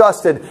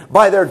disgusted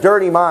by their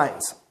dirty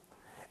minds.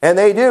 And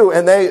they do.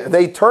 And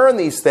they turn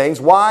these things.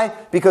 Why?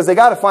 Because they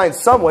got to find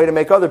some way to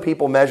make other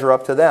people measure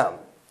up to them.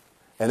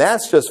 And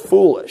that's just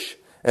foolish.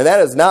 And that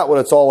is not what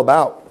it's all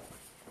about.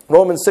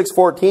 Romans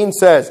 6:14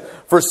 says,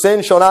 for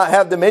sin shall not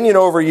have dominion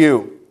over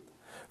you.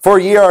 For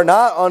ye are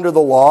not under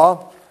the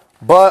law,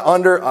 but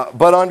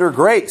under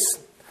grace.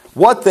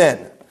 What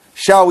then?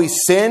 Shall we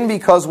sin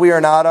because we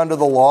are not under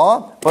the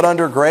law, but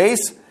under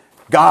grace?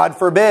 God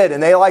forbid.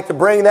 And they like to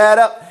bring that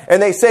up.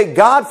 And they say,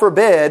 God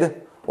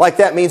forbid, like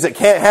that means it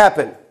can't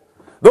happen.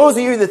 Those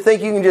of you that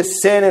think you can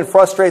just sin and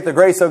frustrate the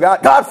grace of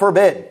God, God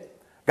forbid.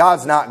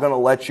 God's not going to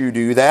let you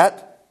do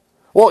that.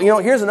 Well,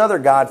 here's another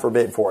God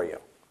forbid for you.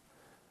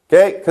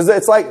 Okay? Because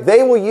it's like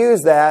they will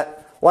use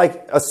that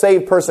like a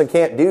saved person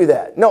can't do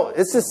that. No,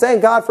 it's just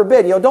saying God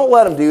forbid. Don't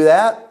let them do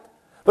that.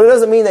 But it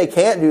doesn't mean they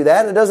can't do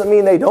that. It doesn't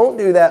mean they don't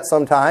do that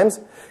sometimes.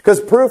 Because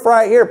proof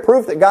right here,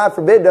 proof that God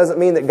forbid doesn't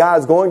mean that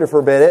God's going to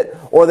forbid it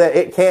or that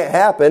it can't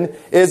happen,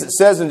 is it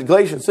says in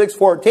Galatians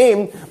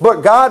 6:14,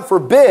 but God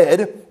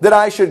forbid that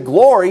I should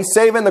glory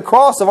save in the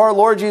cross of our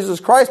Lord Jesus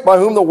Christ, by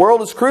whom the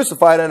world is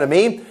crucified unto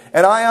me,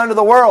 and I unto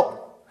the world.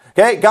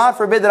 Okay, God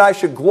forbid that I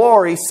should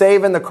glory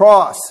save in the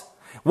cross.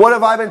 What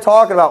have I been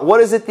talking about? What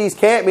is it these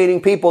camp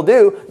meeting people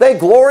do? They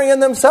glory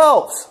in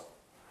themselves.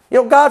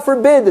 God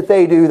forbid that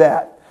they do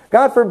that.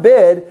 God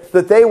forbid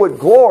that they would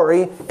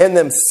glory in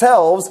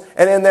themselves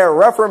and in their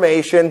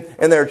reformation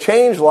and their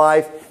changed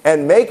life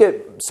and make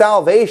it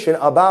salvation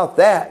about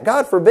that.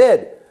 God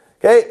forbid.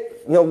 Okay?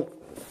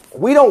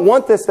 We don't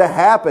want this to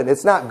happen.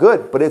 It's not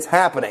good, but it's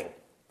happening.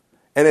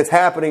 And it's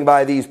happening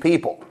by these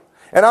people.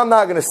 And I'm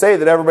not going to say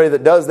that everybody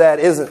that does that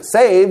isn't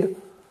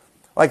saved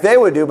like they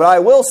would do, but I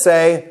will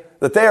say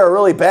that they are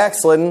really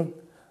backslidden,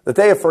 that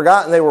they have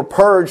forgotten they were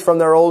purged from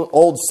their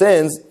old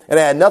sins and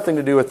it had nothing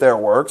to do with their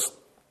works.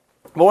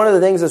 But one of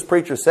the things this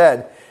preacher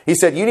said He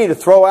said, you need to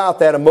throw out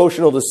that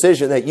emotional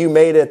decision that you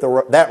made at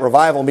that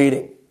revival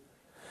meeting.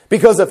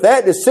 Because if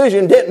that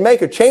decision didn't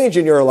make a change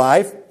in your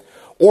life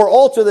or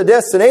alter the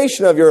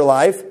destination of your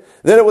life,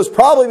 then it was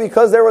probably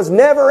because there was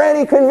never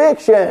any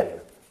conviction.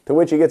 To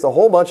which he gets a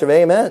whole bunch of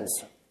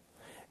amens.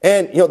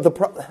 And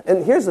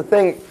and here's the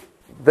thing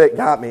that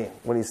got me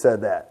when he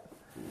said that.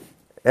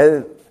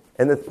 And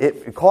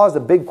it caused a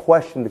big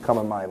question to come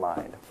in my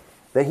mind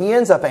that he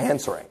ends up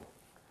answering.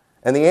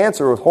 And the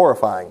answer was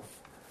horrifying.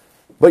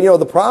 But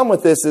the problem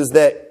with this is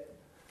that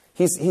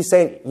he's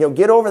saying,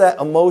 get over that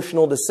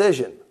emotional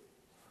decision.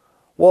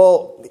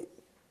 Well,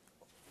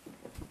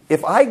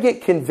 if I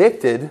get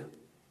convicted,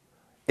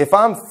 if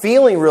I'm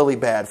feeling really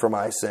bad for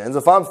my sins,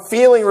 if I'm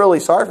feeling really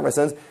sorry for my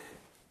sins,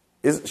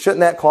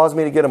 shouldn't that cause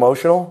me to get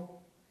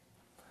emotional?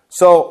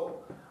 So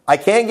I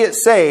can't get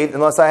saved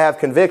unless I have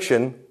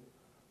conviction.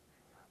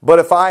 But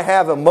if I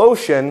have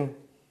emotion,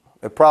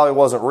 it probably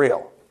wasn't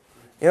real.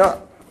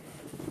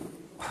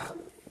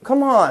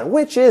 Come on,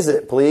 which is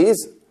it,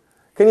 please?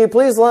 Can you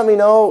please let me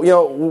know,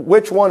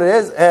 which one it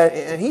is?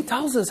 And he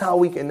tells us how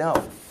we can know.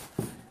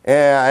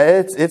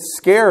 And it's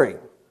scary.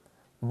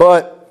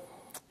 But,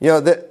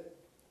 that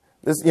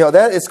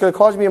it's going to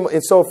cause me.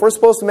 And so if we're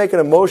supposed to make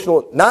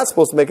not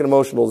supposed to make an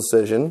emotional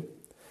decision,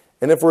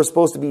 and if we're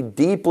supposed to be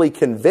deeply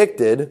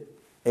convicted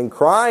and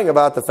crying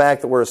about the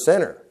fact that we're a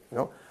sinner,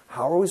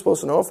 how are we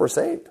supposed to know if we're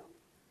saved?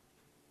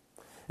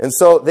 And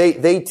so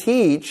they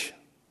teach.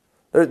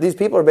 These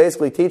people are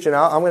basically teaching.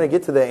 I'm going to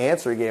get to the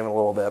answer he gave in a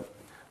little bit.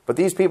 But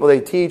these people,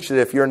 they teach that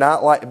if you're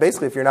not like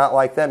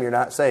them, you're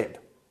not saved.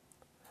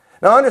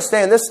 Now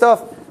understand this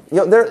stuff.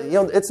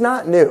 It's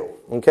not new.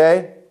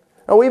 Okay.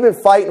 Now we've been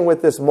fighting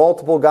with this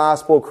multiple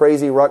gospel,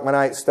 crazy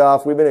Ruckmanite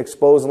stuff. We've been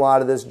exposing a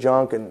lot of this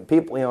junk, and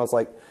people. It's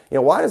like,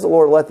 why does the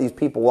Lord let these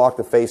people walk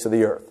the face of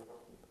the earth?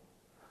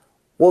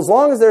 Well, as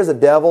long as there's a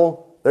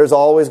devil, there's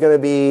always going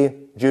to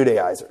be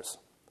Judaizers.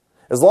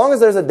 As long as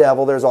there's a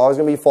devil, there's always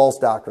going to be false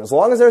doctrine. As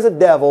long as there's a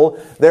devil,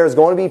 there's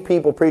going to be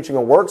people preaching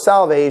a work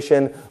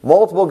salvation,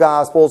 multiple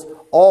gospels,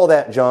 all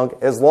that junk.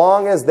 As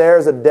long as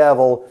there's a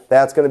devil,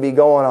 that's going to be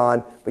going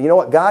on. But you know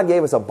what? God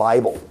gave us a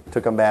Bible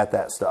to combat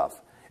that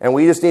stuff. And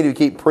we just need to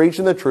keep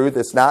preaching the truth.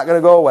 It's not going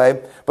to go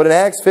away. But in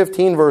Acts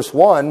 15, verse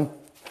 1,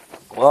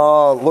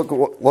 look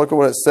at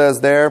what it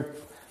says there.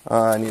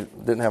 I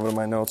didn't have it in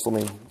my notes.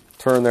 Let me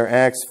turn there.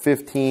 Acts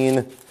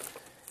 15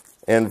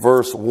 and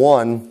verse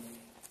 1.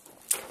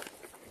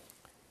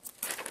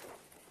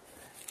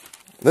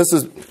 This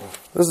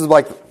is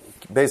like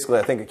basically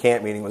I think a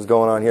camp meeting was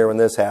going on here when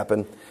this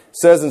happened. It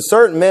says, and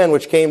certain men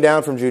which came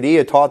down from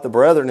Judea taught the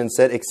brethren and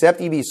said,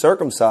 except ye be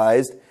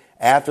circumcised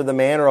after the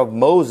manner of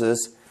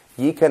Moses,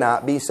 ye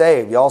cannot be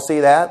saved. Y'all see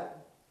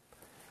that?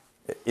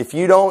 If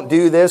you don't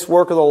do this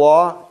work of the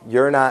law,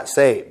 you're not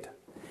saved.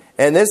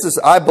 And this is,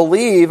 I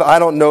believe, I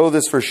don't know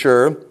this for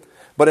sure,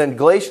 but in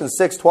Galatians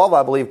 6:12,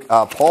 I believe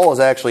Paul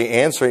is actually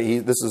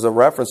answering. This is a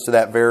reference to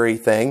that very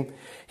thing.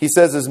 He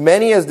says, as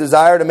many as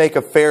desire to make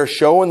a fair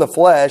show in the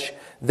flesh,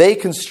 they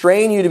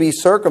constrain you to be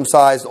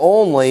circumcised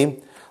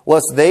only,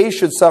 lest they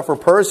should suffer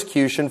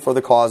persecution for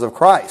the cause of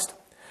Christ.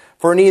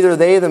 For neither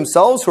they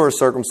themselves who are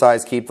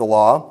circumcised keep the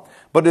law,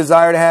 but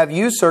desire to have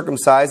you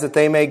circumcised, that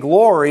they may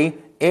glory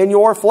in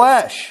your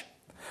flesh.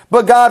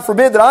 But God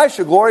forbid that I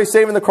should glory,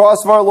 save in the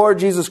cross of our Lord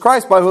Jesus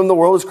Christ, by whom the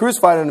world is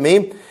crucified unto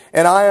me,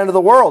 and I unto the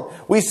world.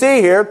 We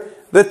see here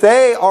that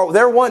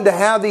they're wanting to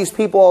have these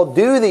people all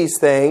do these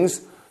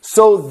things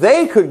so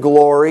they could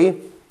glory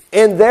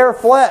in their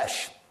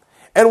flesh.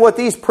 And what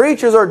these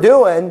preachers are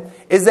doing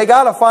is they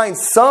got to find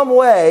some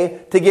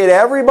way to get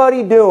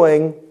everybody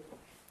doing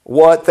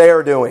what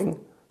they're doing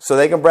so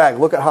they can brag.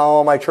 Look at how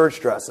all my church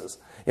dresses.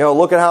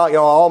 Look at how,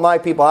 all my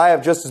people, I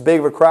have just as big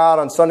of a crowd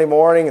on Sunday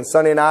morning and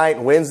Sunday night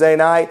and Wednesday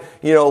night.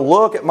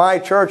 Look at my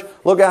church.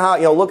 Look at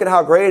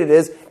how great it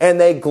is.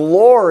 And they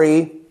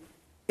glory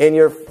in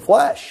your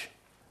flesh.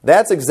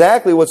 That's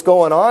exactly what's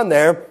going on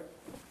there.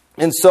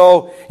 And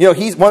so,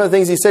 he's one of the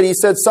things he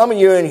said, some of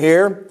you in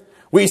here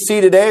we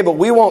see today, but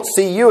we won't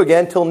see you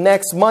again till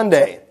next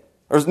Monday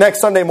or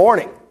next Sunday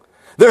morning.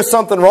 There's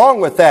something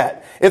wrong with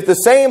that. If the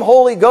same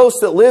Holy Ghost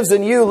that lives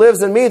in you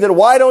lives in me, then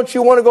why don't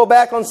you want to go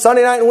back on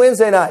Sunday night and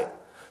Wednesday night?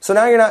 So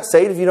now you're not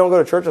saved if you don't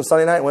go to church on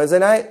Sunday night and Wednesday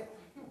night?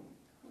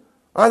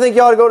 I think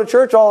you ought to go to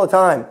church all the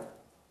time.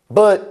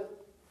 But,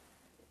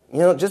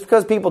 just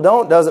because people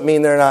don't doesn't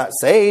mean they're not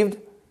saved.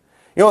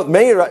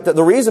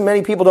 The reason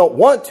many people don't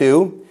want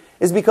to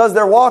is because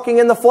they're walking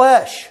in the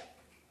flesh.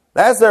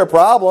 That's their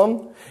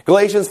problem.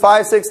 Galatians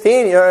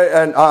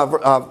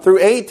 5:16 through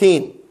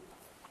 18.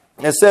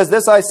 It says,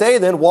 this I say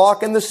then,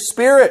 walk in the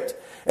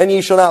Spirit, and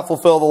ye shall not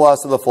fulfill the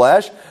lust of the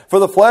flesh. For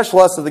the flesh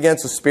lusteth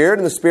against the Spirit,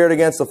 and the Spirit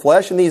against the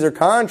flesh, and these are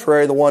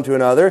contrary the one to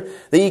another,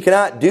 that ye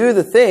cannot do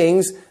the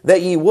things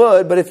that ye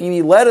would, but if ye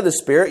be led of the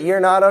Spirit, ye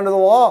are not under the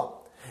law.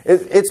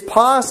 It's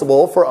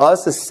possible for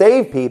us to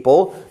save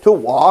people to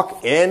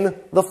walk in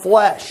the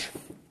flesh.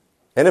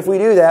 And if we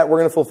do that, we're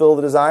going to fulfill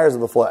the desires of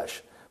the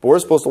flesh. But we're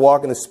supposed to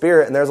walk in the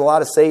Spirit, and there's a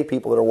lot of saved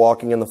people that are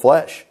walking in the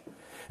flesh.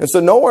 And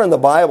so nowhere in the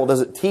Bible does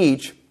it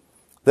teach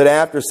that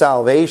after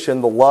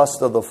salvation, the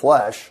lust of the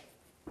flesh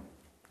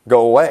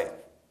go away.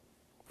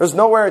 There's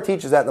nowhere it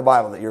teaches that in the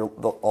Bible, that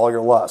all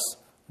your lust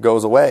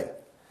goes away.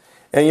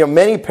 And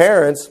many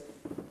parents,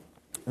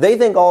 they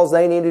think all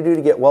they need to do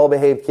to get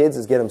well-behaved kids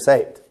is get them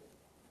saved.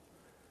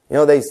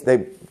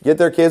 They get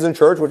their kids in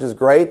church, which is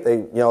great.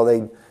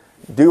 They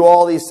do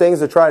all these things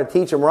to try to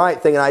teach them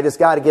right, thinking, I just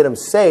got to get them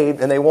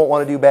saved, and they won't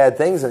want to do bad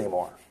things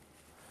anymore.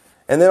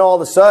 And then all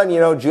of a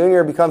sudden,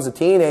 Junior becomes a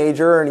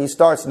teenager, and he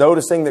starts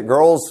noticing that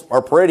girls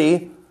are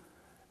pretty,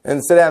 and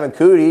instead of having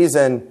cooties,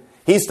 and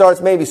he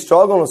starts maybe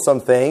struggling with some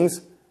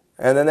things,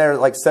 and then they're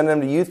like sending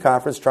him to youth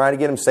conference, trying to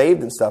get him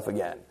saved and stuff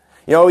again.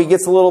 He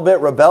gets a little bit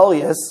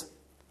rebellious.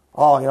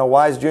 Oh,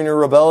 why is Junior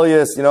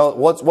rebellious?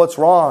 What's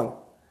wrong?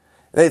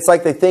 And it's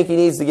like they think he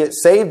needs to get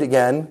saved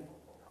again,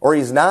 or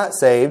he's not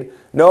saved.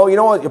 No, you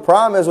know what your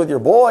problem is with your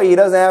boy? He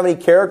doesn't have any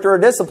character or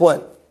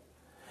discipline.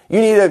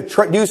 You need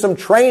to do some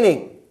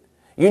training.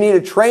 You need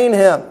to train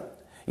him.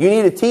 You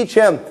need to teach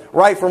him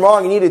right from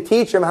wrong. You need to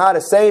teach him how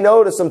to say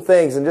no to some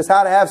things and just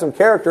how to have some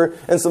character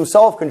and some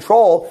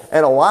self-control.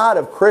 And a lot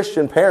of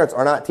Christian parents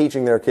are not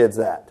teaching their kids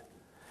that.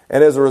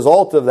 And as a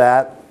result of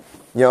that,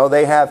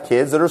 they have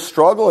kids that are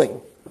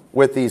struggling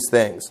with these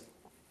things.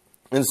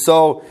 And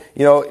so,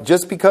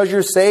 just because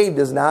you're saved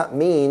does not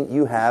mean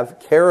you have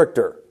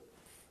character.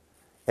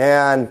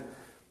 And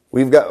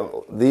we've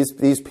got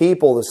these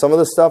people, some of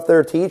the stuff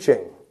they're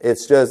teaching,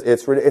 it's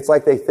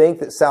like they think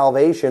that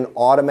salvation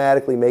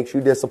automatically makes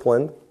you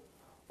disciplined,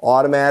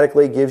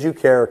 automatically gives you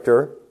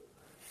character,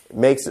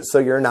 makes it so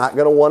you're not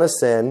going to want to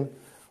sin.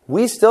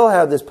 We still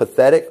have this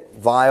pathetic,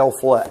 vile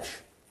flesh.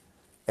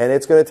 And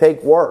it's going to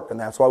take work. And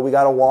that's why we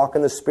got to walk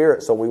in the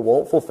Spirit, so we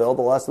won't fulfill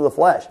the lust of the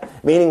flesh.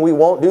 Meaning we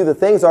won't do the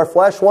things our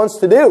flesh wants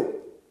to do.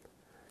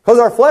 Because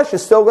our flesh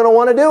is still going to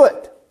want to do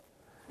it.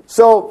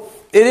 So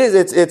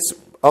it's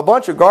a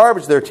bunch of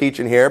garbage they're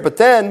teaching here. But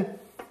then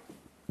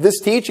this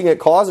teaching, it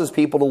causes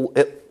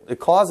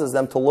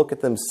them to look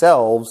at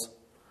themselves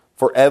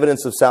for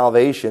evidence of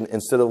salvation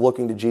instead of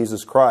looking to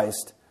Jesus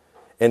Christ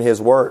and His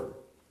Word.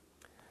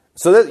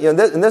 So and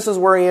this is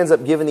where he ends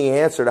up giving the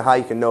answer to how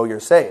you can know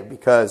you're saved,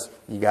 because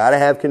you got to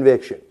have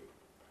conviction.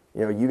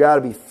 You got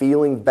to be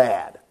feeling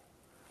bad.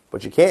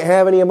 But you can't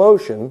have any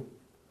emotion,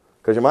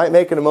 because you might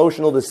make an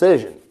emotional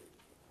decision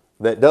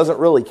that doesn't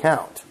really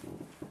count.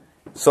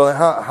 So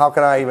how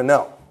can I even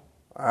know?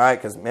 All right,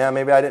 because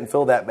maybe I didn't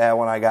feel that bad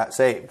when I got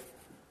saved.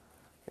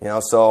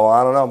 So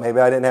I don't know, maybe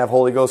I didn't have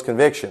Holy Ghost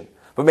conviction.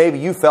 But maybe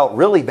you felt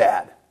really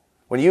bad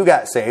when you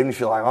got saved, and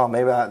you're like, oh,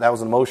 maybe that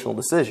was an emotional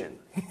decision.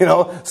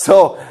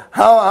 So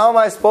how am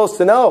I supposed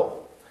to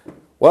know?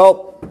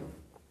 Well,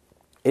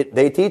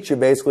 they teach you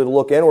basically to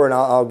look inward, and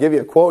I'll give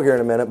you a quote here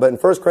in a minute, but in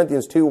 1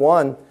 Corinthians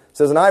 2:1, it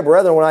says, And I,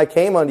 brethren, when I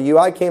came unto you,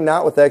 I came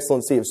not with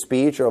excellency of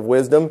speech or of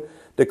wisdom,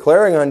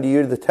 declaring unto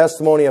you the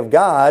testimony of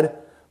God,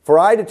 for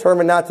I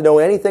determined not to know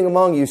anything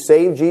among you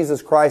save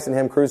Jesus Christ and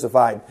Him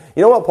crucified.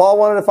 You know what Paul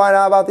wanted to find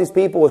out about these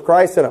people with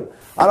Christ in them?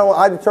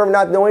 I determined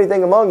not to know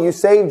anything among you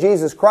save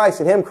Jesus Christ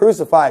and Him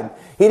crucified.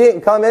 He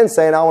didn't come in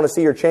saying, I want to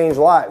see your changed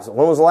lives.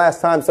 When was the last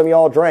time some of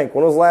y'all drank?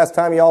 When was the last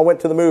time y'all went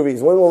to the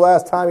movies? When was the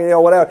last time,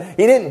 whatever?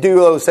 He didn't do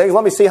those things.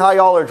 Let me see how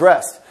y'all are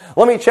dressed.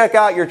 Let me check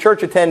out your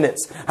church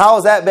attendance. How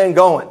has that been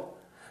going?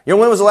 When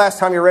was the last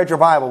time you read your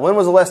Bible? When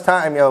was the last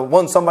time you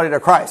won somebody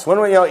to Christ?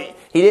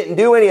 He didn't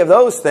do any of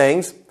those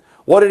things.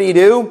 What did he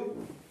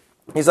do?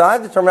 He said,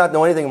 I've determined not to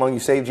know anything among you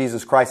save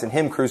Jesus Christ and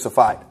Him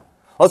crucified.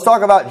 Let's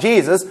talk about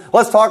Jesus.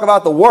 Let's talk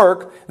about the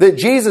work that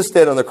Jesus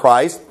did on the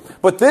Christ.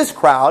 But this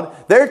crowd,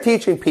 they're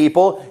teaching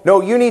people,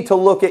 no, you need to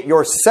look at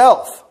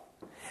yourself.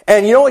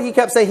 And you know what he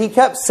kept saying? He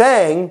kept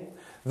saying,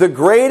 the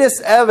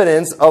greatest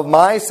evidence of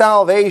my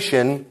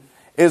salvation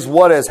is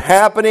what is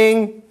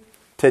happening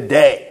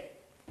today.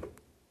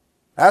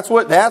 That's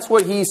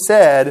what he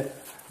said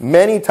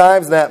many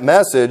times in that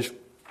message.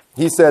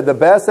 He said, the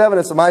best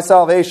evidence of my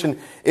salvation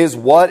is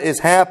what is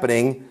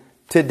happening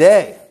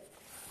today.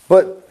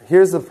 But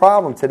here's the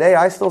problem. Today,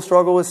 I still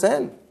struggle with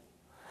sin.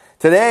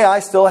 Today, I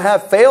still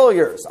have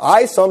failures.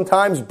 I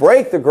sometimes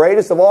break the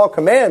greatest of all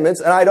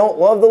commandments, and I don't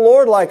love the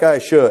Lord like I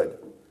should.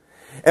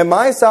 And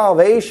my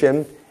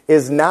salvation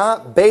is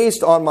not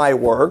based on my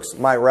works,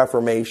 my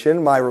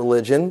reformation, my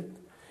religion.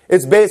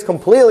 It's based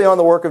completely on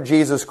the work of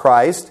Jesus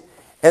Christ.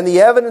 And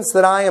the evidence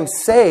that I am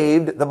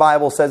saved, the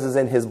Bible says, is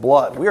in His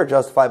blood. We are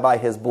justified by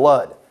His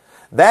blood.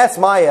 That's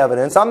my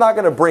evidence. I'm not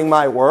going to bring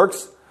my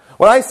works.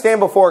 When I stand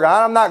before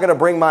God, I'm not going to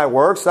bring my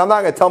works. I'm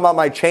not going to tell Him about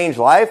my changed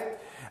life.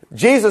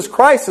 Jesus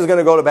Christ is going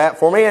to go to bat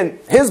for me, and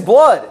His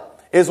blood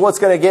is what's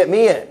going to get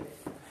me in.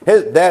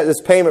 That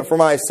is payment for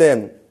my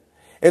sin.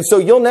 And so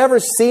you'll never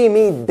see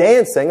me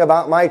dancing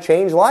about my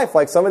changed life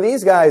like some of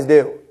these guys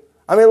do.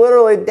 I mean,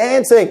 literally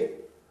dancing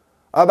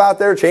about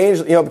their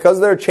change, because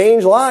of their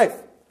changed life.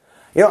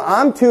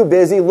 I'm too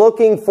busy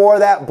looking for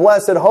that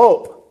blessed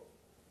hope,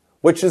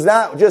 which is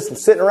not just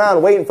sitting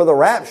around waiting for the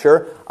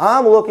rapture.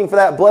 I'm looking for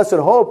that blessed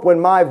hope when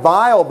my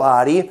vile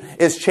body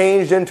is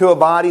changed into a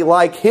body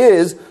like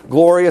His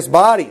glorious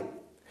body.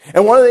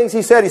 And one of the things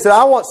he said,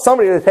 I want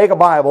somebody to take a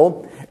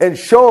Bible and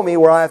show me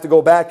where I have to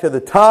go back to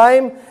the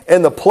time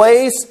and the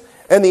place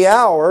and the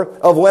hour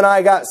of when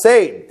I got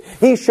saved.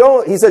 He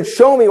said,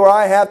 show me where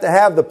I have to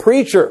have the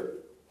preacher.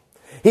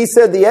 He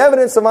said, the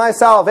evidence of my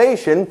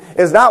salvation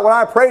is not what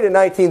I prayed in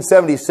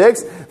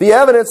 1976. The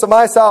evidence of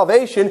my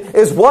salvation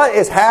is what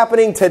is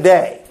happening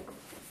today.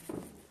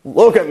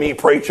 Look at me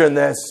preaching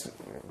this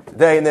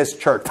today in this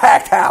church.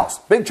 Packed house.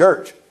 Big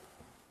church.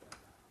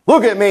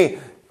 Look at me.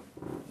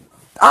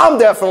 I'm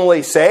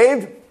definitely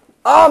saved.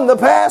 I'm the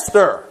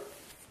pastor.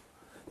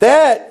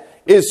 That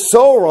is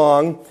so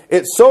wrong.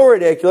 It's so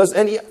ridiculous.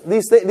 And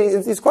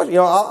these questions,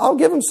 I'll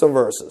give him some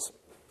verses.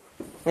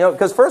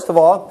 Because first of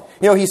all,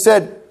 he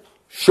said,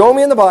 show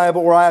me in the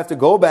Bible where I have to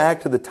go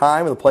back to the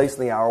time and the place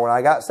and the hour when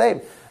I got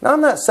saved. Now,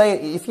 I'm not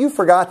saying, if you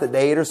forgot the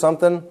date or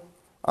something,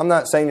 I'm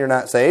not saying you're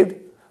not saved.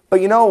 But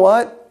you know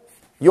what?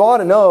 You ought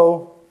to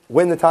know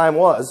when the time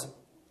was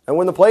and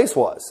when the place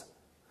was.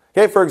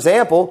 Okay, for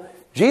example,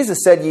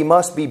 Jesus said ye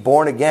must be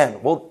born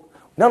again. Well,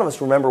 none of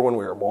us remember when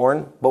we were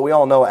born, but we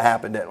all know what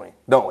happened, didn't we?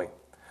 Don't we?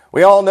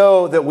 We all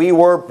know that we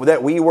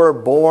were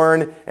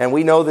born, and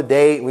we know the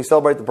date, and we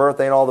celebrate the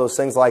birthday and all those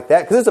things like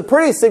that, because it's a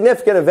pretty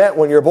significant event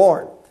when you're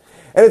born.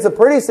 And it's a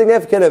pretty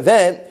significant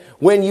event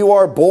when you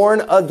are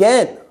born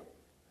again.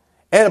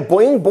 And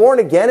being born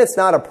again, it's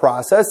not a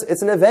process,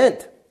 it's an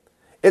event.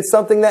 It's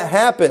something that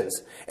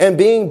happens. And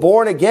being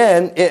born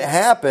again, it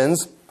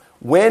happens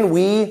when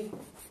we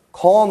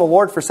call on the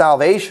Lord for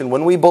salvation,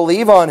 when we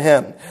believe on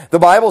Him. The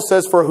Bible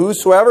says, for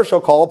whosoever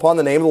shall call upon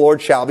the name of the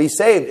Lord shall be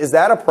saved. Is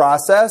that a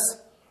process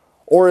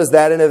or is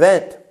that an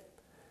event?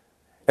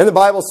 And the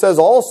Bible says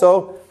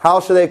also, how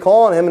shall they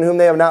call on Him in whom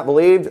they have not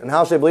believed? And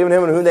how shall they believe in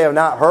Him in whom they have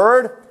not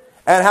heard?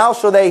 And how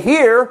shall they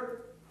hear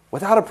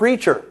without a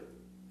preacher?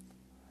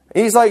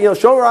 And he's like,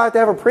 show me where I have to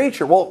have a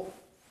preacher. Well,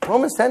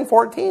 Romans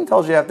 10:14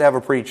 tells you have to have a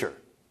preacher.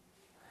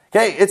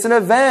 Okay, it's an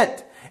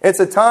event.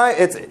 It's a time.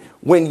 It's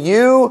when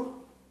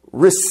you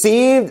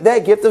received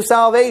that gift of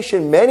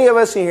salvation. Many of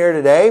us in here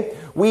today,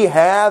 we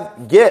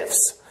have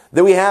gifts.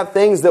 That we have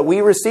things that we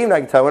received. And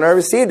I can tell when I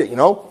received it.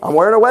 I'm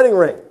wearing a wedding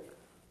ring.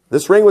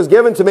 This ring was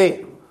given to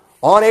me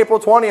on April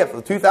 20th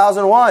of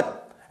 2001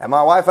 at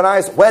my wife and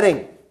I's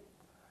wedding.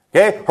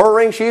 Okay, her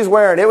ring she's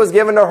wearing, it was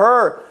given to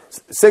her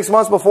 6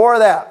 months before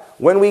that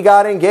when we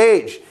got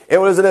engaged. It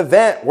was an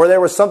event where there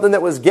was something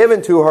that was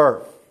given to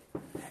her.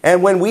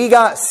 And when we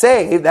got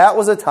saved, that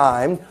was a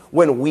time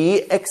when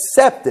we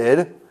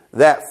accepted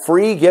that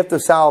free gift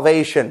of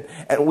salvation.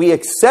 And we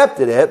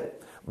accepted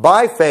it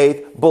by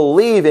faith,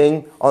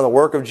 believing on the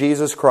work of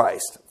Jesus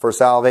Christ for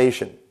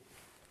salvation.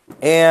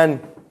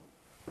 And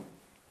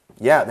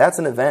yeah, that's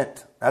an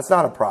event. That's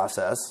not a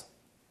process.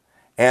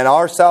 And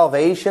our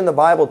salvation, the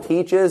Bible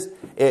teaches,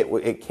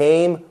 it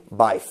came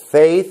by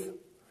faith,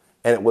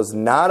 and it was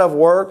not of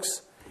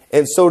works.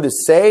 And so to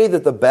say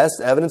that the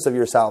best evidence of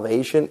your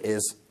salvation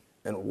is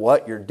in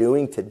what you're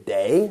doing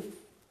today,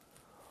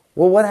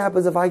 well, what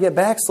happens if I get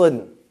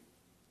backslidden?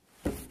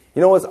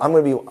 You know what?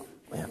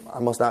 I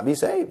must not be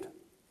saved.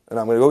 And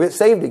I'm going to go get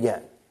saved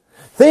again.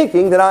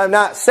 Thinking that I'm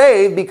not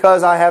saved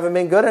because I haven't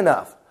been good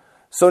enough.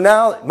 So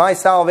now my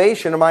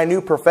salvation or my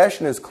new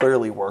profession is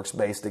clearly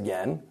works-based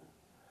again.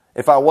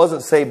 If I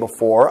wasn't saved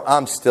before,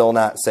 I'm still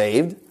not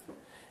saved.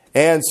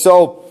 And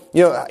so,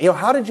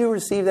 how did you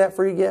receive that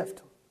free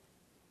gift?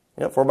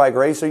 For by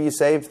grace are you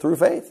saved through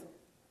faith.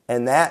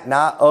 And that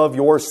not of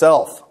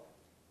yourself.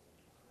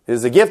 It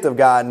is a gift of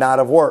God, not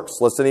of works,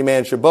 lest any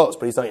man should boast.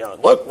 But he's saying,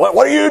 look,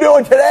 what are you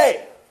doing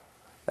today?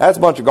 That's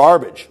a bunch of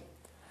garbage.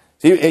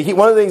 See,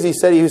 one of the things he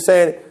was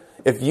saying,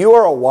 if you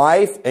are a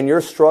wife and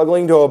you're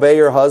struggling to obey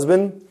your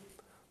husband,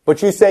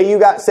 but you say you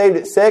got saved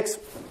at 6,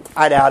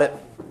 I doubt it.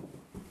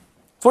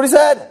 That's what he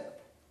said.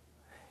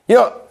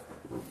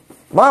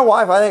 My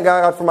wife, I thank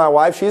God for my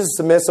wife. She's a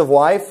submissive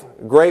wife,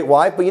 great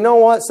wife. But you know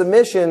what?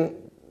 Submission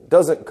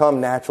doesn't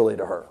come naturally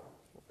to her.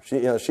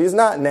 She's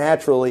not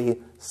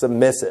naturally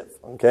submissive,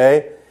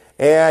 okay?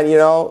 And,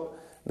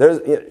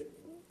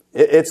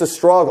 it's a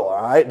struggle,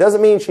 all right? It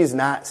doesn't mean she's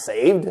not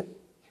saved,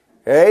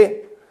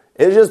 okay?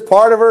 It's just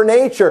part of her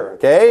nature,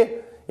 okay?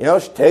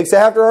 She takes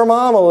after her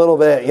mom a little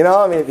bit, she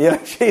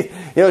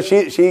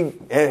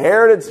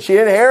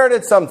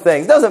inherited some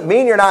things. Doesn't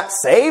mean you're not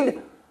saved.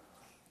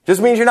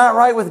 Just means you're not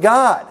right with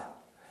God.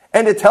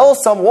 And to tell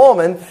some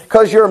woman,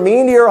 because you're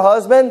mean to your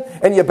husband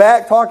and you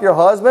backtalk your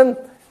husband,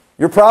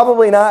 you're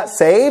probably not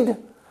saved.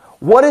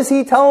 What is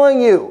he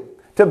telling you?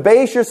 To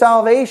base your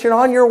salvation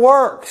on your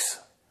works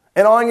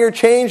and on your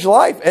changed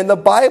life. And the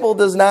Bible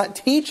does not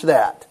teach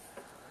that.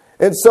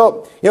 And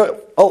so,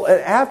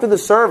 after the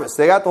service,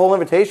 they got the whole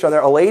invitation on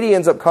there. A lady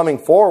ends up coming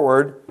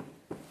forward,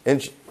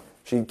 and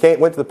she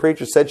went to the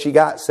preacher, said she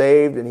got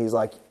saved, and he's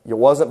like, "You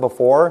wasn't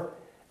before?"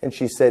 And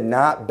she said,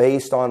 "Not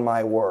based on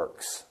my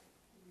works."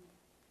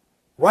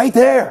 Right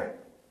there.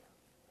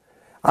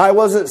 I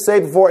wasn't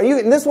saved before.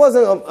 And this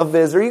wasn't a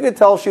visitor. You could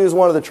tell she was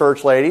one of the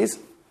church ladies.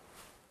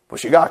 But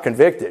she got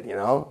convicted,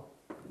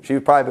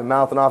 She'd probably been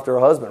mouthing off to her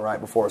husband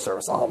right before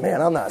service. "Oh,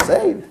 man, I'm not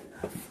saved."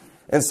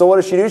 And so what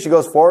does she do? She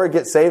goes forward,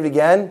 gets saved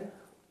again,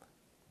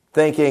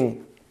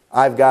 thinking,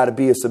 I've got to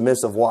be a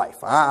submissive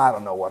wife. I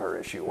don't know what her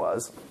issue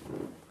was.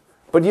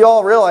 But you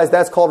all realize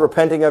that's called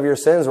repenting of your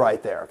sins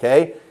right there,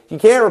 okay? You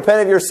can't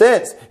repent of your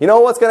sins. You know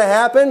what's going to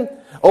happen?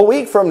 A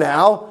week from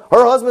now,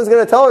 her husband's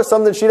going to tell her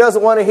something she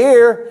doesn't want to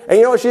hear, and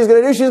you know what she's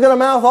going to do? She's going to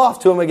mouth off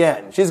to him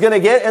again. She's going to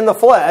get in the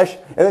flesh,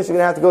 and then she's going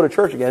to have to go to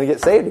church again and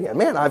get saved again.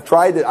 Man, I've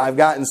tried it. I've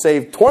gotten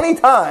saved 20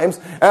 times,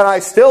 and I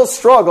still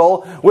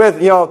struggle with,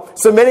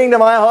 submitting to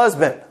my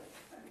husband.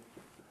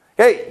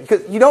 Okay,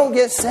 because you don't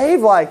get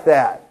saved like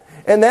that.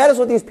 And that is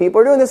what these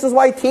people are doing. This is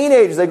why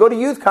teenagers, they go to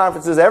youth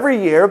conferences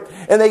every year,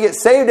 and they get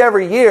saved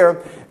every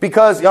year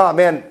because,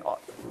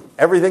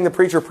 everything the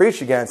preacher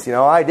preached against,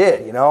 I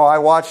did. I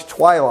watched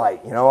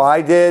Twilight.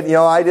 I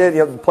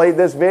did, played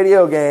this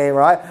video game,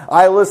 right?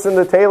 I listened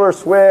to Taylor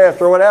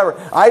Swift or whatever.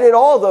 I did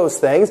all those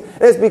things.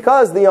 And it's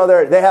because, they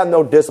have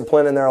no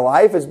discipline in their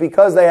life. It's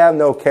because they have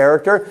no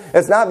character.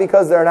 It's not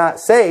because they're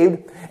not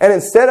saved. And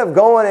instead of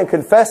going and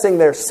confessing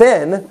their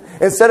sin,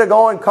 instead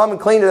of coming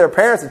clean to their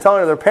parents and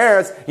telling their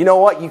parents, you know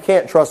what, you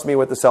can't trust me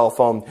with the cell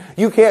phone.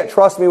 You can't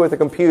trust me with the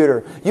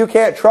computer. You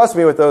can't trust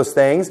me with those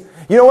things.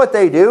 You know what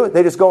they do?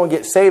 They just go and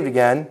get saved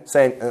again,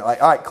 saying, all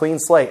right, clean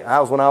slate. That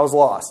was when I was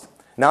lost.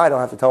 Now I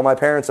don't have to tell my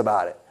parents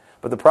about it.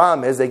 But the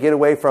problem is they get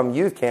away from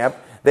youth camp.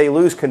 They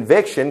lose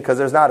conviction because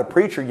there's not a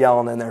preacher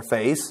yelling in their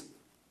face.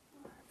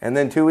 And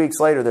then 2 weeks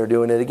later, they're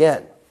doing it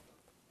again.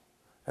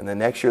 And then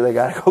next year, they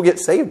got to go get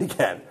saved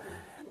again.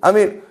 I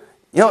mean,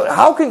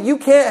 you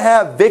can't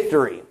have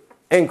victory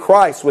in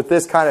Christ with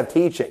this kind of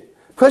teaching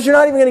because you're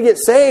not even going to get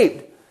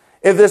saved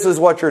if this is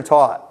what you're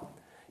taught.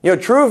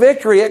 True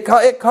victory,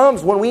 it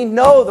comes when we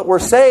know that we're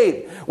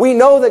saved. We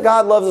know that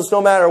God loves us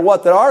no matter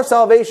what, that our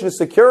salvation is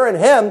secure in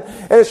Him,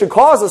 and it should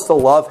cause us to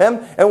love Him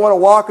and want to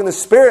walk in the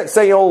Spirit and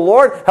say,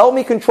 Lord, help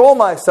me control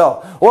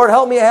myself. Lord,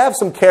 help me have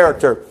some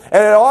character.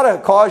 And it ought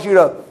to cause you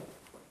to,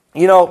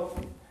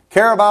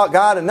 care about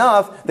God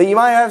enough that you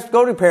might have to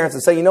go to parents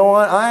and say, you know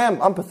what,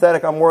 I'm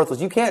pathetic, I'm worthless.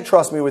 You can't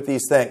trust me with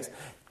these things.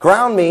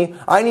 Ground me.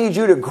 I need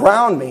you to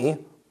ground me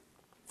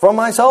from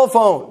my cell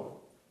phone.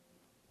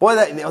 Boy,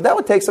 that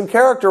would take some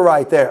character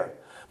right there.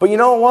 But you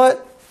know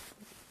what?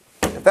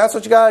 If that's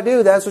what you got to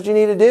do, that's what you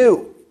need to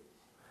do.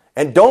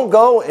 And don't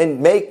go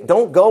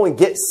and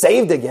get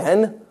saved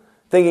again,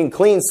 thinking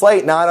clean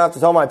slate, now I don't have to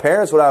tell my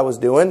parents what I was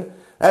doing.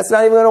 That's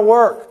not even going to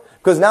work.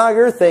 Because now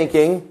you're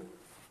thinking,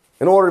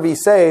 in order to be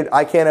saved,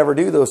 I can't ever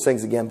do those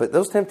things again. But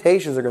those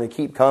temptations are going to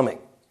keep coming.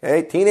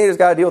 Okay? Teenagers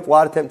got to deal with a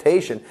lot of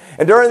temptation.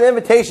 And during the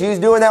invitation, he's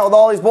doing that with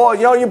all these boys.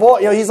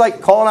 He's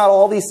like calling out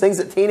all these things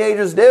that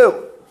teenagers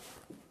do.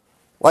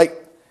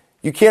 Like,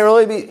 you can't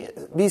really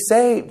be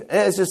saved.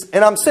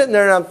 And I'm sitting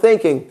there and I'm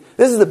thinking,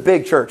 this is a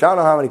big church. I don't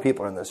know how many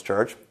people are in this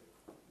church.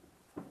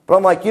 But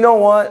I'm like, you know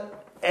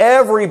what?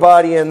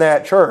 Everybody in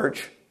that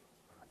church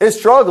is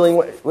struggling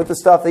with the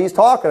stuff that he's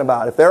talking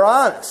about, if they're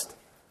honest.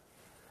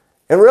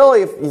 And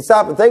really, if you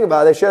stop and think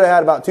about it, they should have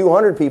had about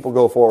 200 people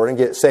go forward and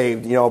get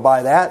saved,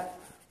 by that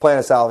plan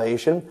of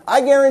salvation.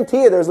 I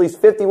guarantee you there's at least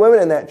 50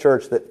 women in that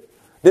church that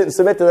didn't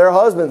submit to their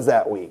husbands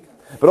that week.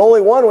 But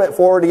only one went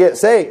forward to get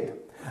saved.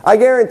 I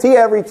guarantee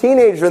every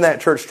teenager in that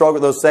church struggled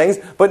with those things,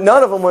 but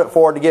none of them went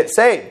forward to get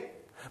saved.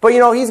 But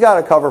he's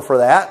got a cover for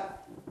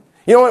that.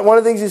 You know what? One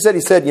of the things he said,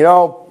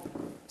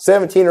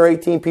 17 or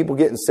 18 people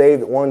getting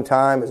saved at one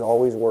time has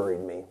always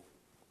worried me.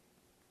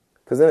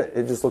 Because then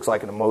it just looks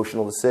like an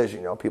emotional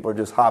decision. People are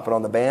just hopping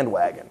on the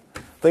bandwagon. I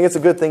think it's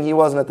a good thing he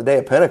wasn't at the day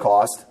of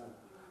Pentecost.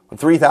 When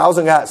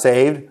 3,000 got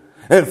saved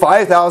and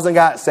 5,000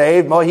 got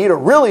saved, well, he'd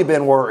have really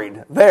been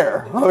worried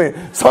there. I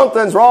mean,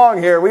 something's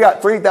wrong here. We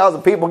got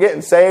 3,000 people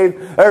getting saved.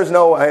 There's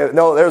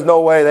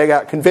no way they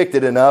got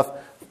convicted enough.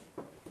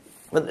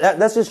 But that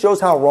just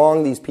shows how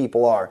wrong these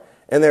people are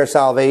in their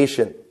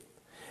salvation.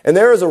 And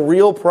there is a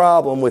real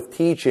problem with the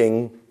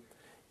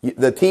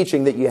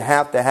teaching that you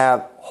have to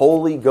have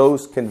Holy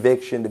Ghost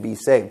conviction to be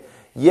saved.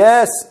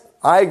 Yes,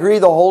 I agree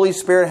the Holy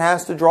Spirit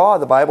has to draw.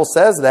 The Bible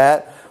says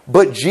that.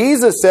 But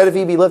Jesus said if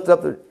He be lifted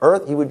up to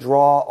earth, He would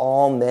draw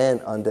all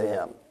men unto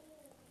Him.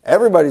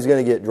 Everybody's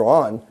going to get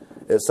drawn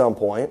at some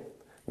point.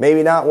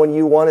 Maybe not when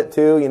you want it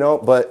to,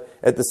 but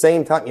at the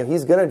same time,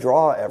 He's going to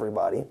draw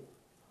everybody.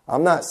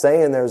 I'm not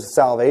saying there's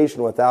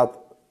salvation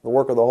without the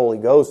work of the Holy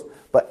Ghost,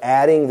 but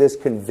adding this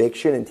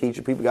conviction and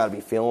teaching people got to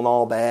be feeling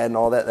all bad and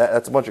all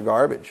that's a bunch of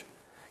garbage.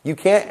 You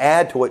can't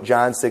add to what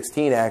John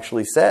 16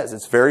 actually says.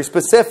 It's very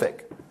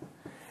specific.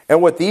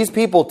 And what these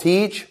people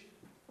teach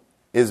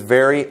is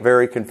very,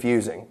 very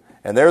confusing.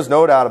 And there's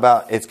no doubt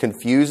about it. It's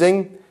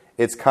confusing,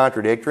 it's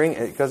contradictory,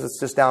 because it's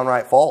just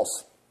downright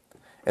false.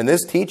 And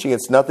this teaching,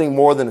 it's nothing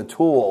more than a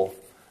tool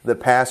that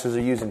pastors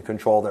are using to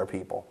control their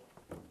people.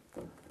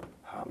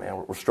 Oh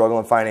man, we're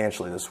struggling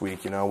financially this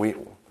week.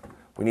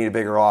 We need a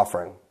bigger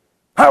offering.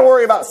 I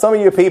worry about some of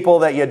you people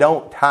that you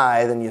don't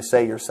tithe and you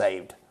say you're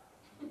saved.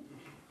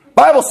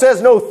 Bible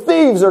says no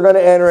thieves are going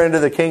to enter into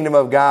the kingdom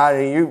of God,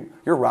 and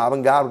you're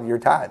robbing God with your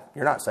tithe.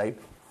 You're not saved.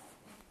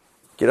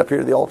 Get up here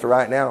to the altar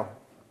right now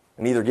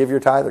and either give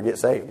your tithe or get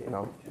saved,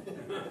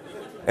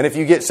 And if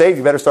you get saved,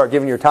 you better start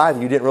giving your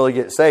tithe. You didn't really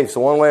get saved. So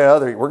one way or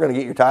another, we're going to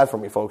get your tithe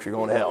from you folks. You're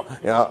going to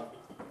hell.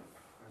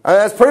 I mean,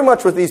 that's pretty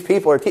much what these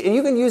people are teaching. And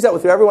you can use that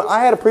with everyone.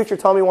 I had a preacher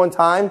tell me one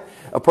time,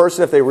 a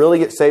person, if they really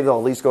get saved, they'll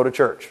at least go to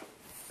church.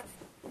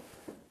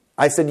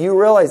 I said, you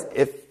realize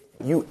if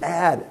you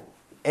add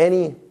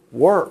any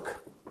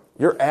work,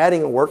 you're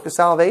adding a work to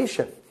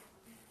salvation.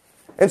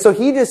 And so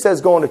he just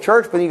says going to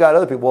church, but you got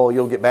other people, well,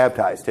 you'll get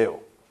baptized too.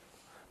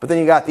 But then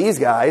you got these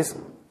guys,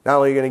 not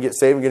only are you going to get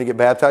saved, you're going to get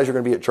baptized, you're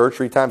going to be at church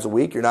 3 times a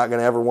week, you're not going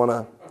to ever want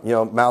to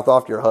mouth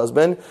off to your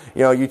husband.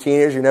 You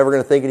teenagers, you're never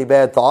going to think any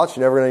bad thoughts.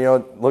 You're never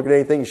going to, look at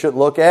anything you shouldn't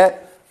look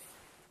at.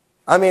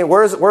 I mean,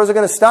 where's it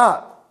going to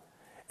stop?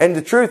 And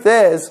the truth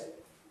is,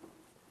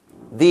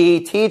 the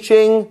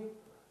teaching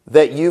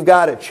that you've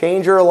got to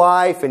change your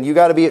life and you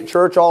got to be at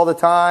church all the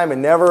time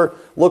and never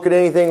look at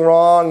anything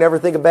wrong, never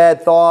think a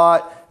bad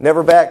thought,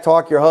 never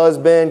backtalk your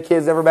husband,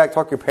 kids never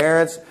backtalk your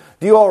parents.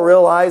 Do you all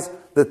realize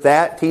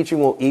that teaching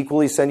will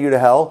equally send you to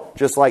hell,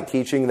 just like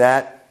teaching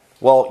that,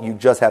 well, you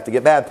just have to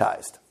get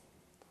baptized?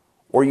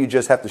 Or you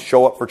just have to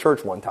show up for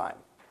church one time.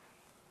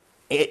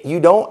 You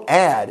don't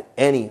add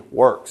any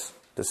works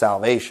to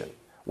salvation.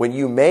 When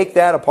you make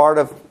that a part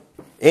of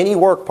any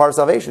work, part of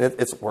salvation,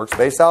 it's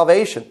works-based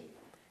salvation.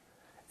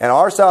 And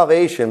our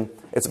salvation,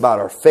 it's about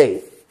our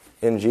faith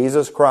in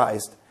Jesus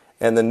Christ.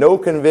 And the no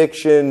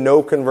conviction,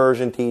 no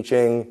conversion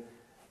teaching,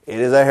 it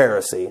is a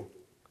heresy.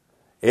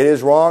 It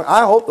is wrong.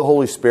 I hope the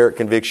Holy Spirit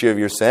convicts you of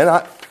your sin.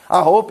 I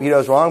hope He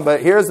does wrong.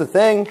 But here's the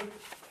thing.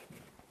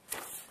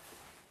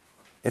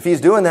 If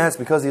He's doing that, it's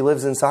because He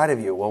lives inside of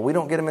you. Well, we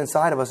don't get Him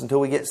inside of us until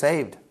we get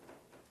saved.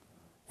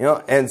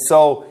 And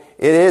so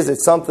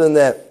it's something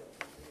that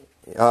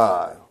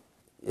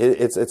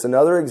it's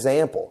another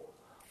example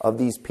of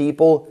these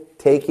people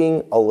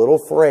taking a little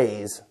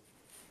phrase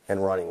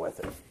and running with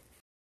it.